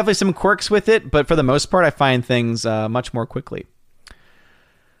there's definitely some quirks with it, but for the most part, I find things much more quickly.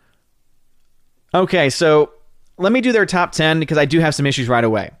 Okay, so let me do their top 10 because I do have some issues right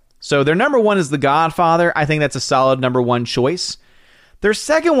away. So their number one is The Godfather. I think that's a solid number one choice. Their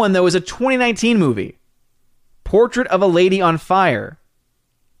second one, though, is a 2019 movie, Portrait of a Lady on Fire.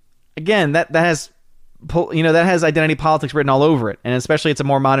 Again, that has identity politics written all over it, and especially it's a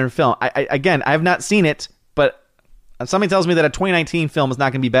more modern film. I have not seen it, but something tells me that a 2019 film is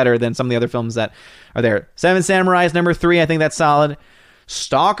not going to be better than some of the other films that are there. Seven Samurai is number 3. I think that's solid.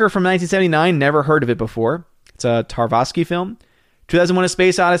 Stalker from 1979, never heard of it before. It's a Tarkovsky film. 2001: A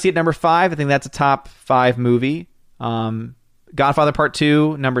Space Odyssey at number 5. I think that's a top 5 movie. Godfather Part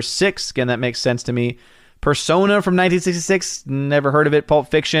 2, number 6. Again, that makes sense to me. Persona from 1966, never heard of it.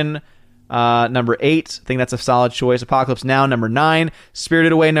 Pulp Fiction, number 8. I think that's a solid choice. Apocalypse Now, number 9.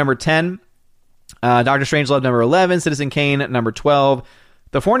 Spirited Away, number 10. Doctor Strangelove, number 11. Citizen Kane, number 12.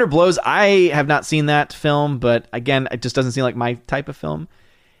 The 400 Blows, I have not seen that film, but again, it just doesn't seem like my type of film.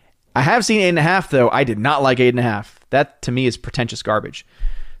 I have seen 8.5, though. I did not like 8.5. That, to me, is pretentious garbage.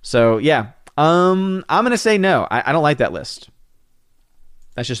 So, yeah. I'm going to say no. I don't like that list.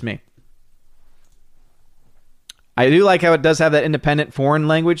 That's just me. I do like how it does have that independent foreign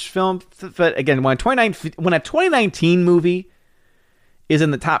language film. But, again, when a 2019 movie is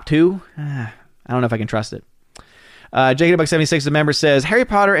in the top 2, I don't know if I can trust it. JK76, the member, says, Harry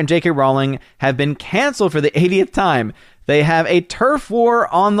Potter and J.K. Rowling have been canceled for the 80th time. They have a turf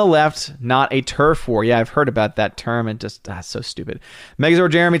war on the left, not a turf war. Yeah, I've heard about that term and just, so stupid.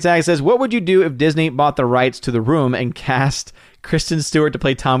 Megazord Jeremy Tag says, what would you do if Disney bought the rights to The Room and cast Kristen Stewart to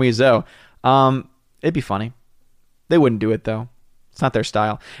play Tommy Wiseau? It'd be funny. They wouldn't do it, though. It's not their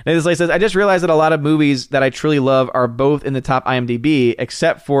style. Nathan Slay says, I just realized that a lot of movies that I truly love are both in the top IMDb,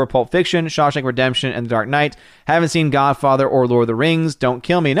 except for Pulp Fiction, Shawshank Redemption, and The Dark Knight. Haven't seen Godfather or Lord of the Rings. Don't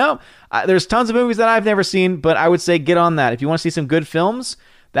kill me. No, there's tons of movies that I've never seen, but I would say get on that. If you want to see some good films,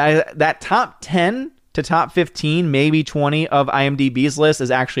 that top 10 to top 15, maybe 20 of IMDb's list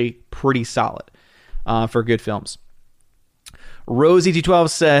is actually pretty solid for good films. Rosie12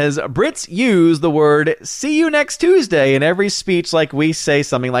 says, Brits use the word see you next Tuesday in every speech like we say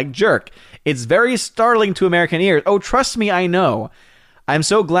something like jerk. It's very startling to American ears. Oh, trust me, I know. I'm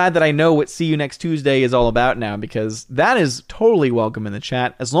so glad that I know what see you next Tuesday is all about now, because that is totally welcome in the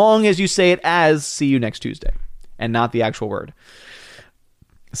chat, as long as you say it as see you next Tuesday and not the actual word.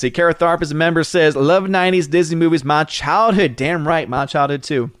 See, Kara Tharp as a member says, love 90s Disney movies, my childhood. Damn right, my childhood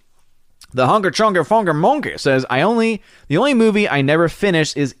too. The Hunger Chunker Funker Monkey says, the only movie I never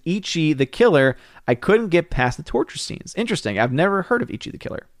finished is Ichi the Killer. I couldn't get past the torture scenes. Interesting. I've never heard of Ichi the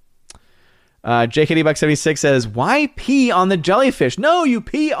Killer. JKD76 says, why pee on the jellyfish? No, you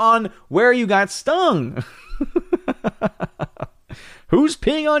pee on where you got stung. Who's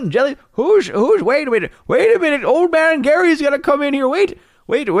peeing on jelly? Who's, wait a minute. Old man Gary's got to come in here. Wait.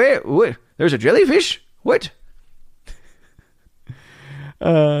 There's a jellyfish? What?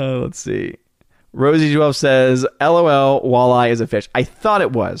 Let's see. Rosie12 says, LOL, walleye is a fish. I thought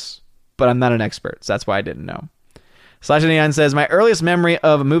it was, but I'm not an expert, so that's why I didn't know. Slash99 says, my earliest memory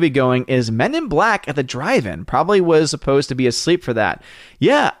of movie going is Men in Black at the drive-in. Probably was supposed to be asleep for that.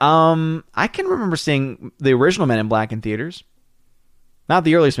 Yeah, I can remember seeing the original Men in Black in theaters. Not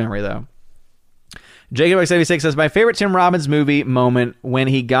the earliest memory, though. JacoBX76 says, my favorite Tim Robbins movie moment when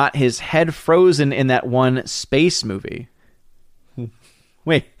he got his head frozen in that one space movie.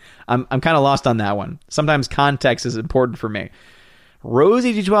 Wait, I'm kind of lost on that one. Sometimes context is important for me.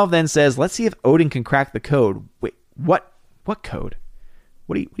 Rosie12 then says, let's see if Odin can crack the code. Wait, what code?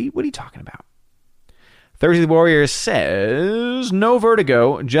 What are you talking about? Thursday Warrior says, no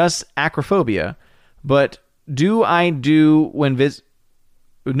vertigo, just acrophobia. But do I do when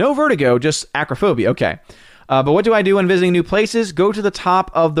no vertigo, just acrophobia. Okay. But what do I do when visiting new places? Go to the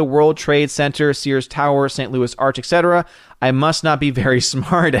top of the World Trade Center, Sears Tower, St. Louis Arch, etc. I must not be very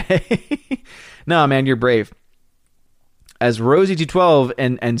smart. No, man, you're brave. As Rosie212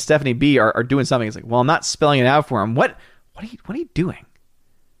 and Stephanie B are doing something, it's like, well, I'm not spelling it out for him. What are you doing?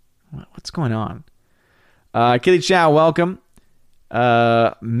 What's going on? Kitty Chow, welcome.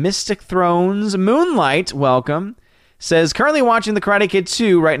 Mystic Thrones Moonlight, welcome. Says, currently watching The Karate Kid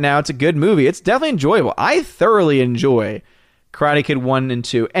 2 right now. It's a good movie. It's definitely enjoyable. I thoroughly enjoy Karate Kid 1 and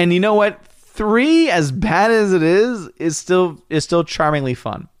 2. And you know what? 3, as bad as it is still charmingly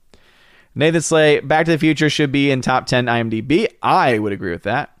fun. Nathan Slay, Back to the Future should be in top 10 IMDb. I would agree with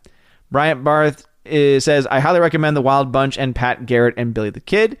that. Bryant Barth says, I highly recommend The Wild Bunch and Pat Garrett and Billy the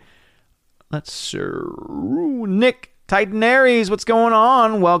Kid. Let's see. Nick Titaneries, what's going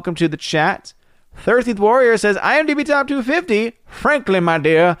on? Welcome to the chat. 13th Warrior says, IMDb top 250. Frankly, my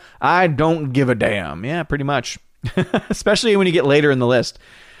dear, I don't give a damn. Yeah, pretty much. Especially when you get later in the list.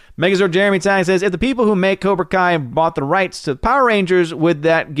 Megazord Jeremy Tang says, if the people who make Cobra Kai bought the rights to Power Rangers, would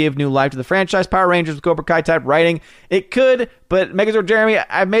that give new life to the franchise? Power Rangers with Cobra Kai type writing? It could, but Megazord Jeremy,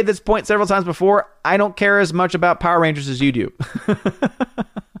 I've made this point several times before. I don't care as much about Power Rangers as you do.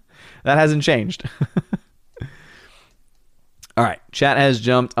 That hasn't changed. All right, chat has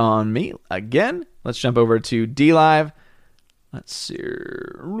jumped on me again. Let's jump over to DLive. Let's see.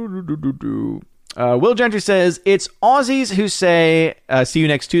 Will Gentry says, it's Aussies who say, see you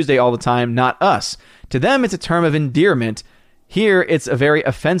next Tuesday all the time, not us. To them, it's a term of endearment. Here, it's a very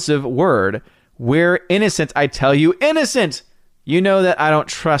offensive word. We're innocent, I tell you, innocent. You know that I don't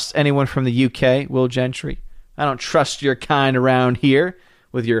trust anyone from the UK, Will Gentry. I don't trust your kind around here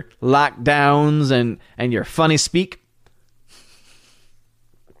with your lockdowns and your funny speak.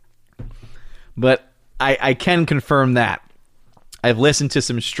 But I can confirm that. I've listened to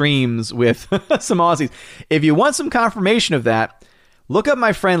some streams with some Aussies. If you want some confirmation of that, look up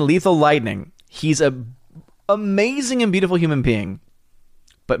my friend Lethal Lightning. He's an amazing and beautiful human being.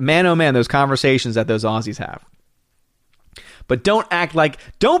 But man, oh man, those conversations that those Aussies have. But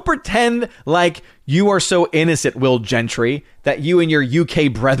don't pretend like you are so innocent, Will Gentry, that you and your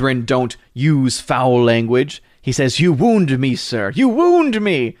UK brethren don't use foul language. He says, you wound me, sir. You wound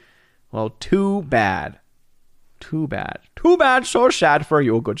me. Well, too bad. Too bad. Too bad, so sad for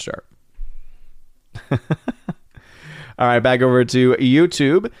you, good sir. All right, back over to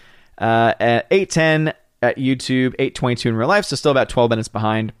YouTube. At 8:10 at YouTube, 8:22 in real life, so still about 12 minutes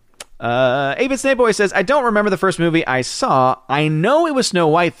behind. 8-Bit Snake Boy says, I don't remember the first movie I saw. I know it was Snow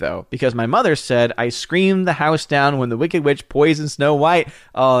White, though, because my mother said I screamed the house down when the Wicked Witch poisoned Snow White.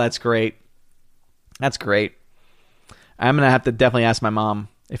 Oh, that's great. That's great. I'm going to have to definitely ask my mom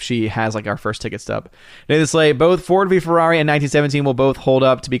if she has like our first ticket stub. Nathan Slay, both Ford v Ferrari and 1917 will both hold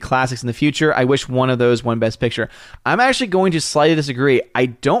up to be classics in the future. I wish one of those won Best Picture. I'm actually going to slightly disagree. I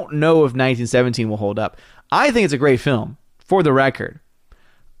don't know if 1917 will hold up. I think it's a great film, for the record.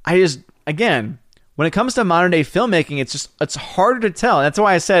 Again, when it comes to modern day filmmaking, it's harder to tell. That's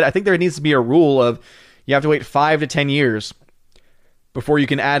why I said I think there needs to be a rule of you have to wait 5 to 10 years before you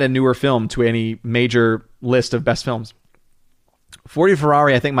can add a newer film to any major list of best films. 40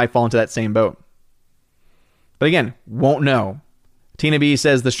 Ferrari, I think, might fall into that same boat. But again, won't know. Tina B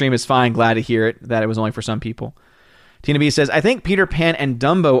says the stream is fine. Glad to hear it, that it was only for some people. Tina B says, I think Peter Pan and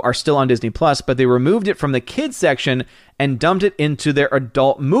Dumbo are still on Disney+, but they removed it from the kids section and dumped it into their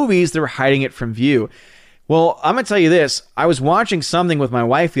adult movies. They're hiding it from view. Well, I'm going to tell you this. I was watching something with my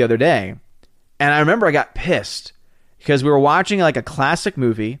wife the other day, and I remember I got pissed because we were watching like a classic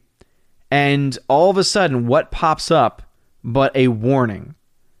movie, and all of a sudden, what pops up but a warning?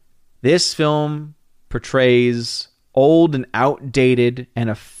 This film portrays old and outdated and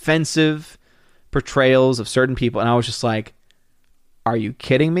offensive portrayals of certain people. And I was just like, are you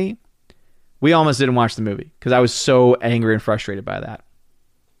kidding me? We almost didn't watch the movie because I was so angry and frustrated by that.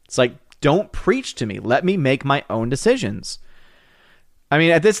 It's like, don't preach to me. Let me make my own decisions. I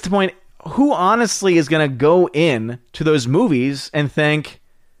mean, at this point, who honestly is going to go in to those movies and think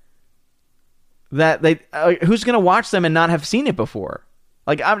that who's going to watch them and not have seen it before?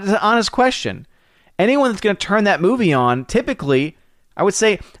 Like, it's an honest question. Anyone that's going to turn that movie on, typically, I would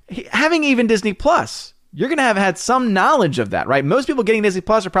say, having even Disney Plus, you're going to have had some knowledge of that, right? Most people getting Disney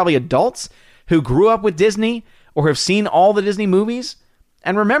Plus are probably adults who grew up with Disney or have seen all the Disney movies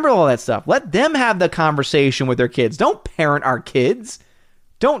and remember all that stuff. Let them have the conversation with their kids. Don't parent our kids.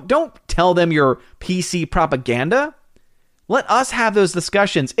 Don't tell them your PC propaganda. Let us have those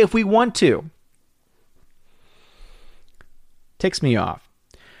discussions if we want to. Ticks me off.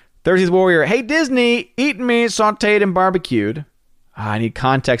 Thursday's Warrior. Hey, Disney, eat me, sauteed and barbecued. I need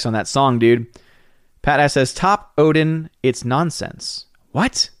context on that song, dude. Pat S says, Top Odin, it's nonsense.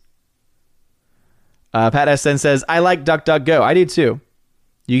 What? Pat S then says, I like DuckDuckGo. I do too.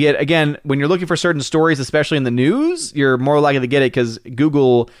 You get, again, when you're looking for certain stories, especially in the news, you're more likely to get it because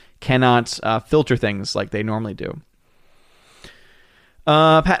Google cannot filter things like they normally do.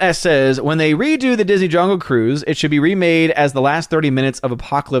 Pat S says, when they redo the Disney Jungle Cruise, it should be remade as the last 30 minutes of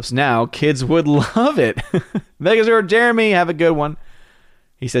Apocalypse Now. Kids would love it. Megazord Jeremy, have a good one.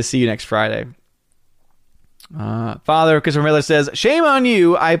 He says, see you next Friday. Father Christopher Miller says, shame on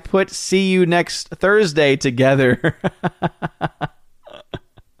you. I put see you next Thursday together.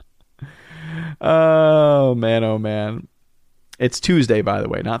 Oh, man, oh, man. It's Tuesday, by the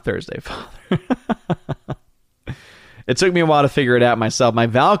way, not Thursday, Father. It took me a while to figure it out myself. My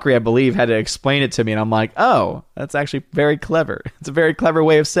Valkyrie, I believe, had to explain it to me, and I'm like, oh, that's actually very clever. It's a very clever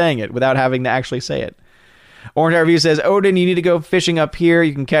way of saying it without having to actually say it. Orange Review says, Odin, you need to go fishing up here.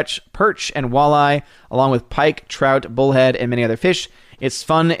 You can catch perch and walleye, along with pike, trout, bullhead, and many other fish. It's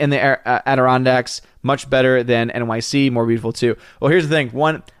fun in the Adirondacks, much better than NYC, more beautiful too. Well, here's the thing.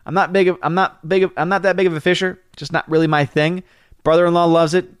 One, I'm not that big of a fisher. Just not really my thing. Brother-in-law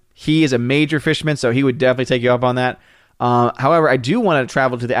loves it. He is a major fisherman, so he would definitely take you up on that. However, I do want to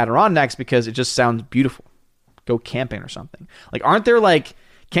travel to the Adirondacks because it just sounds beautiful. Go camping or something. Like, aren't there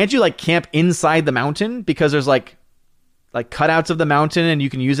can't you camp inside the mountain because there's like cutouts of the mountain and you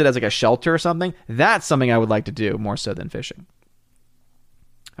can use it as like a shelter or something? That's something I would like to do more so than fishing.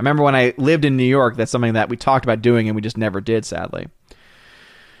 I remember when I lived in New York, that's something that we talked about doing and we just never did, sadly.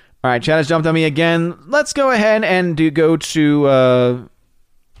 All right, Chad has jumped on me again. Let's go ahead and go to...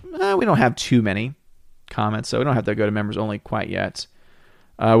 we don't have too many comments, so we don't have to go to members only quite yet.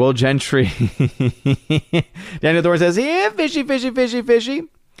 Will Gentry. Daniel Thor says, yeah, fishy, fishy, fishy, fishy.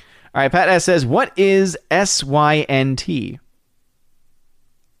 All right, Pat S says, what is SYNT?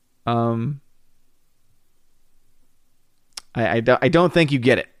 I don't think you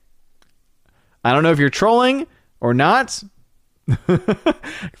get it. I don't know if you're trolling or not.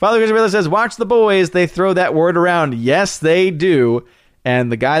 Father Christopher says, watch the boys. They throw that word around. Yes, they do. And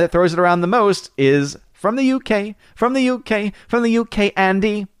the guy that throws it around the most is from the UK. From the UK. From the UK,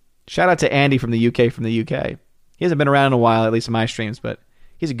 Andy. Shout out to Andy from the UK. From the UK. He hasn't been around in a while, at least in my streams, but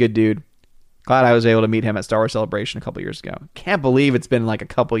he's a good dude. Glad I was able to meet him at Star Wars Celebration a couple years ago. Can't believe it's been like a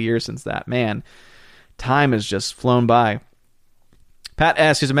couple years since that. Man, time has just flown by. Pat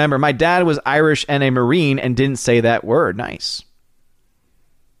S., who's a member, my dad was Irish and a Marine and didn't say that word. Nice.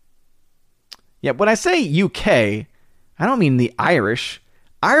 Yeah, when I say UK, I don't mean the Irish.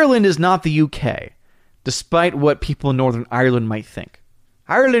 Ireland is not the UK, despite what people in Northern Ireland might think.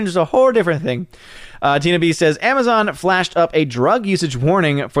 Ireland is a whole different thing. Tina B says, Amazon flashed up a drug usage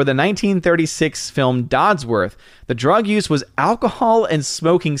warning for the 1936 film Dodsworth. The drug use was alcohol and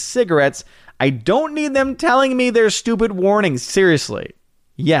smoking cigarettes. I don't need them telling me their stupid warnings. Seriously.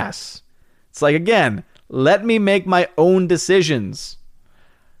 Yes. It's like, again, let me make my own decisions.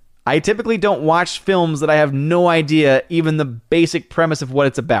 I typically don't watch films that I have no idea even the basic premise of what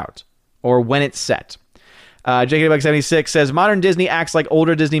it's about or when it's set. JKBug76 says, modern Disney acts like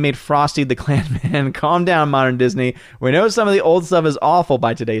older Disney made Frosty the Clan-Man. Calm down, modern Disney. We know some of the old stuff is awful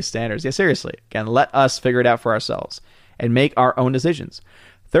by today's standards. Yeah, seriously. Again, let us figure it out for ourselves and make our own decisions.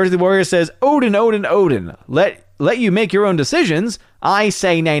 Thursday Warrior says, Odin, Odin, Odin. Let you make your own decisions. I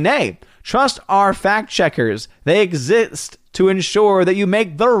say nay, nay. Trust our fact checkers. They exist to ensure that you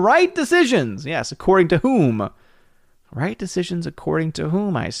make the right decisions. Yes, according to whom? Right decisions according to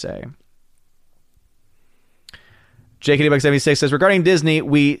whom, I say. JKDBug76 says, regarding Disney,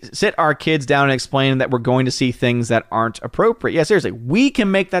 we sit our kids down and explain that we're going to see things that aren't appropriate. Yeah, seriously, we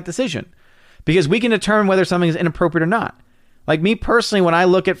can make that decision. because we can determine whether something is inappropriate or not. Like me personally, when I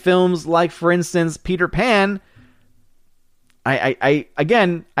look at films like, for instance, Peter Pan, I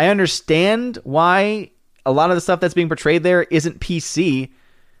understand why a lot of the stuff that's being portrayed there isn't PC,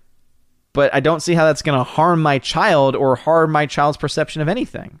 but I don't see how that's going to harm my child or harm my child's perception of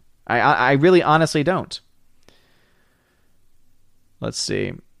anything. I really honestly don't. Let's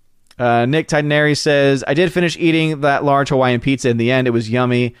see. Nick Titanari says, I did finish eating that large Hawaiian pizza in the end. It was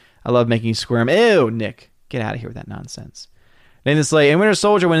yummy. I love making you squirm. Ew, Nick. Get out of here with that nonsense. Nathan Slay, in Winter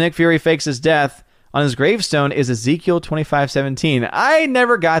Soldier, when Nick Fury fakes his death, on his gravestone is Ezekiel 25:17. I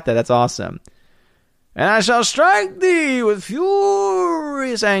never got that. That's awesome. And I shall strike thee with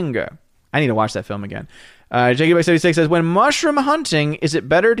furious anger. I need to watch that film again. JK76 says, when mushroom hunting, is it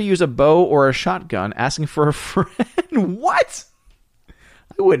better to use a bow or a shotgun? Asking for a friend. What?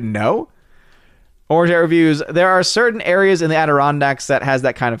 I wouldn't know. Orange Hat Reviews, there are certain areas in the Adirondacks that has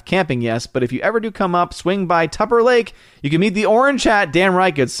that kind of camping, yes, but if you ever do come up, swing by Tupper Lake, you can meet the Orange Hat. Damn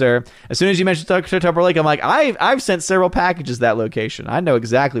right, good sir. As soon as you mentioned Tupper Lake, I'm like, I've sent several packages to that location. I know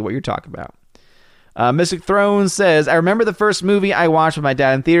exactly what you're talking about. Mystic Throne says, I remember the first movie I watched with my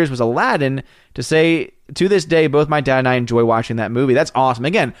dad in theaters was Aladdin. To this day, both my dad and I enjoy watching that movie. That's awesome.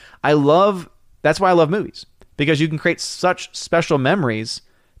 Again, that's why I love movies, because you can create such special memories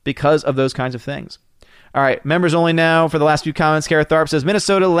because of those kinds of things. All right, members only now for the last few comments. Kara Tharp says,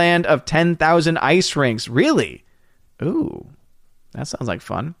 Minnesota, land of 10,000 ice rinks. Really? Ooh, that sounds like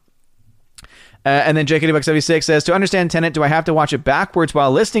fun. And then JKD76 says, to understand Tenet, do I have to watch it backwards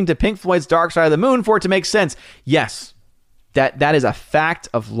while listening to Pink Floyd's Dark Side of the Moon for it to make sense? Yes, that is a fact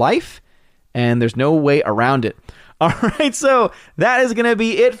of life, and there's no way around it. All right, so that is going to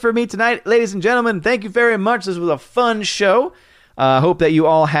be it for me tonight. Ladies and gentlemen, thank you very much. This was a fun show. Hope that you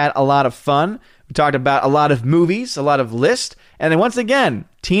all had a lot of fun. We talked about a lot of movies, a lot of lists. And then once again,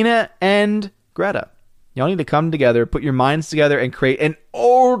 Tina and Greta, y'all need to come together, put your minds together, and create an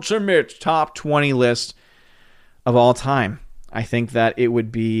ultimate top 20 list of all time. I think that it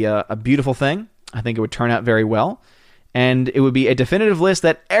would be a beautiful thing. I think it would turn out very well. And it would be a definitive list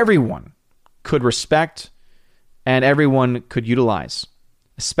that everyone could respect and everyone could utilize,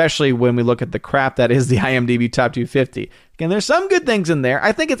 especially when we look at the crap that is the IMDb Top 250. Again, there's some good things in there.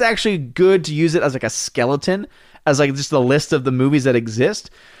 I think it's actually good to use it as like a skeleton, as like just the list of the movies that exist.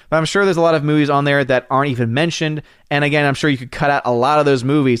 But I'm sure there's a lot of movies on there that aren't even mentioned. And again, I'm sure you could cut out a lot of those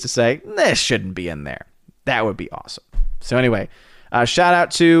movies to say, this shouldn't be in there. That would be awesome. So anyway, shout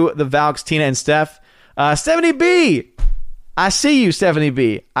out to the Valks, Tina and Steph. Stephanie B, I see you, Stephanie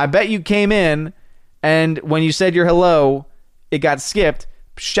B. I bet you came in, and when you said your hello, it got skipped.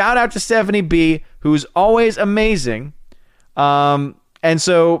 Shout out to Stephanie B, who's always amazing. And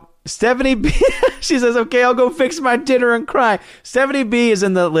so Stephanie B, she says, okay, I'll go fix my dinner and cry. Stephanie B is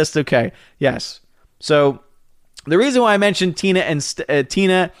in the list. Okay. Yes. So the reason why I mentioned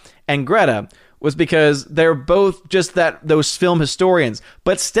Tina and Greta was because they're both just those film historians.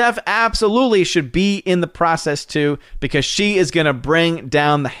 But Steph absolutely should be in the process too, because she is going to bring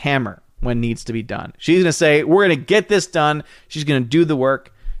down the hammer when needs to be done. She's going to say, we're going to get this done. She's going to do the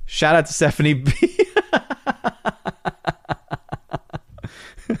work. Shout out to Stephanie B.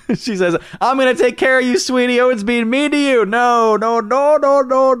 She says, I'm going to take care of you, sweetie. Owen's being mean to you. No.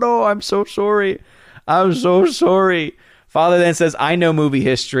 I'm so sorry. I'm so sorry. Father then says, I know movie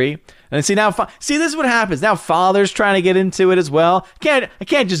history. And see, this is what happens. Now Father's trying to get into it as well. I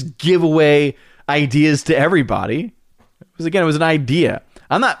can't just give away ideas to everybody. Because again, it was an idea.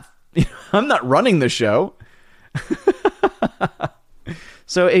 I'm not running the show.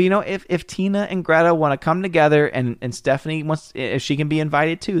 So, if Tina and Greta want to come together and Stephanie wants, if she can be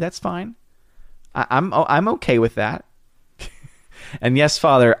invited too, that's fine. I'm okay with that. And yes,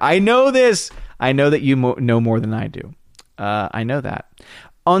 Father, I know this. I know that you know more than I do. I know that.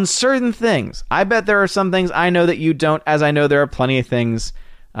 On certain things, I bet there are some things I know that you don't, as I know there are plenty of things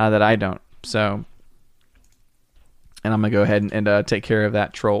that I don't. So, and I'm going to go ahead and take care of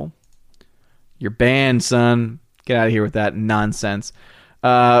that troll. You're banned, son. Get out of here with that nonsense.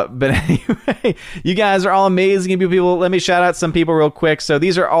 But anyway, you guys are all amazing people. Let me shout out some people real quick. So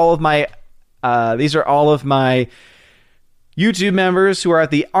these are all of my YouTube members who are at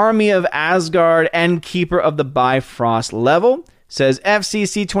the Army of Asgard and Keeper of the Bifrost level. Says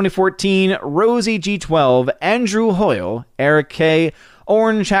FCC 2014, Rosie G12, Andrew Hoyle, Eric K,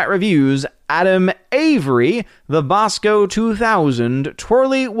 Orange Hat Reviews, Adam Avery, The Bosco 2000,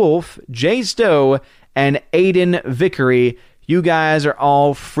 Twirly Wolf, Jay Stowe, and Aiden Vickery. You guys are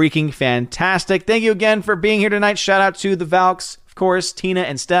all freaking fantastic. Thank you again for being here tonight. Shout out to the Valks, of course, Tina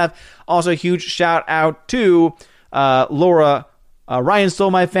and Steph. Also, a huge shout out to Laura Ryan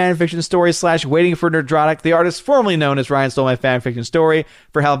Stole My Fanfiction Story / Waiting for Nerdrotic, the artist formerly known as Ryan Stole My Fanfiction Story,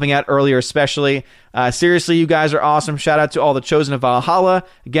 for helping out earlier especially. Seriously, you guys are awesome. Shout out to all the Chosen of Valhalla.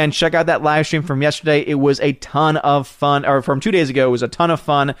 Again, check out that live stream from yesterday. It was a ton of fun, or from 2 days ago. It was a ton of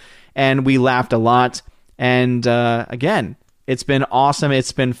fun, and we laughed a lot. And again, it's been awesome.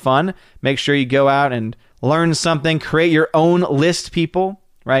 It's been fun. Make sure you go out and learn something. Create your own list, people,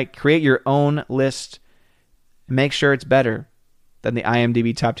 right? Create your own list. Make sure it's better than the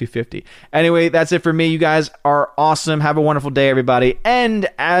IMDb Top 250. Anyway, that's it for me. You guys are awesome. Have a wonderful day, everybody. And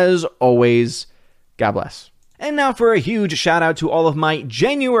as always, God bless. And now for a huge shout out to all of my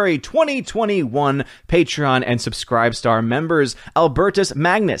January 2021 Patreon and Subscribestar members: Albertus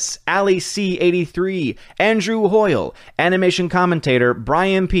Magnus, Ali C83, Andrew Hoyle, Animation Commentator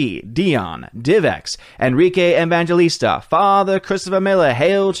Brian P, Dion, Divex, Enrique Evangelista, Father Christopher Miller,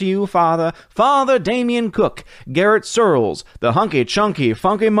 hail to you, Father, Father Damian Cook, Garrett Searles, The Hunky Chunky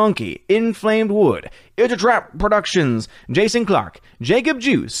Funky Monkey, Inflamed Wood, It's a Trap Productions, Jason Clark, Jacob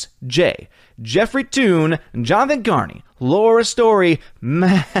Juice, Jay, Jeffrey Toone, Jonathan Carney, Laura Story,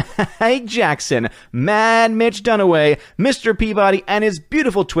 Mike Jackson, Mad Mitch Dunaway, Mr. Peabody and his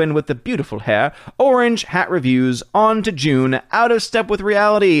beautiful twin with the beautiful hair, Orange Hat Reviews, On to June, Out of Step with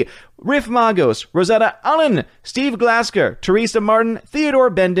Reality, Riff Magos, Rosetta Allen, Steve Glasker, Teresa Martin,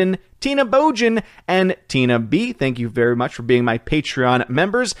 Theodore Bendon, Tina Bojan, and Tina B. Thank you very much for being my Patreon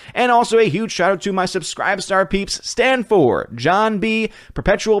members. And also a huge shout out to my Subscribestar peeps: Stan For, John B,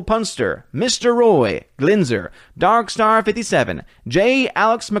 Perpetual Punster, Mr. Roy, Glinzer, Darkstar57, J.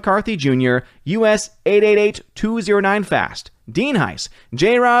 Alex McCarthy Jr., US 888209 Fast, Dean Heiss,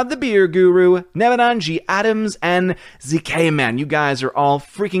 J-Rod the Beer Guru, Nevadan G. Adams, and ZK Man. You guys are all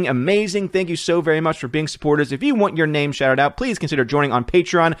freaking amazing. Thank you so very much for being supporters. If you want your name shouted out, please consider joining on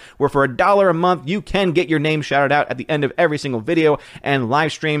Patreon, where for $1 a month, you can get your name shouted out at the end of every single video and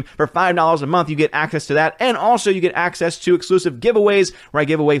live stream. For $5 a month, you get access to that, and also you get access to exclusive giveaways, where I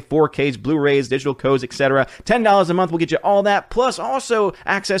give away 4Ks, Blu-rays, digital codes, etc. $10 a month will get you all that, plus also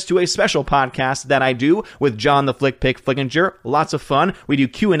access to a special podcast that I do with John the Flick Pick Flickinger. Lots of fun. We do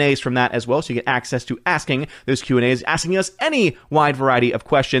Q&As from that as well, so you get access to asking those Q&As, asking us any wide variety of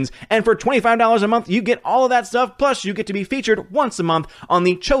questions. And for $25 a month, you get all of that stuff, plus you get to be featured once a month on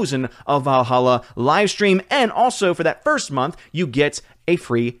the Chosen of Valhalla live stream. And also for that first month, you get a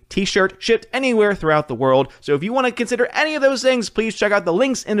free t-shirt shipped anywhere throughout the world. So if you want to consider any of those things, please check out the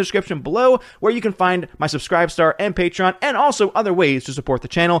links in the description below, where you can find my Subscribestar and Patreon, and also other ways to support the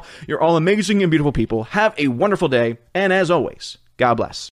channel. You're all amazing and beautiful people. Have a wonderful day, and as always, God bless.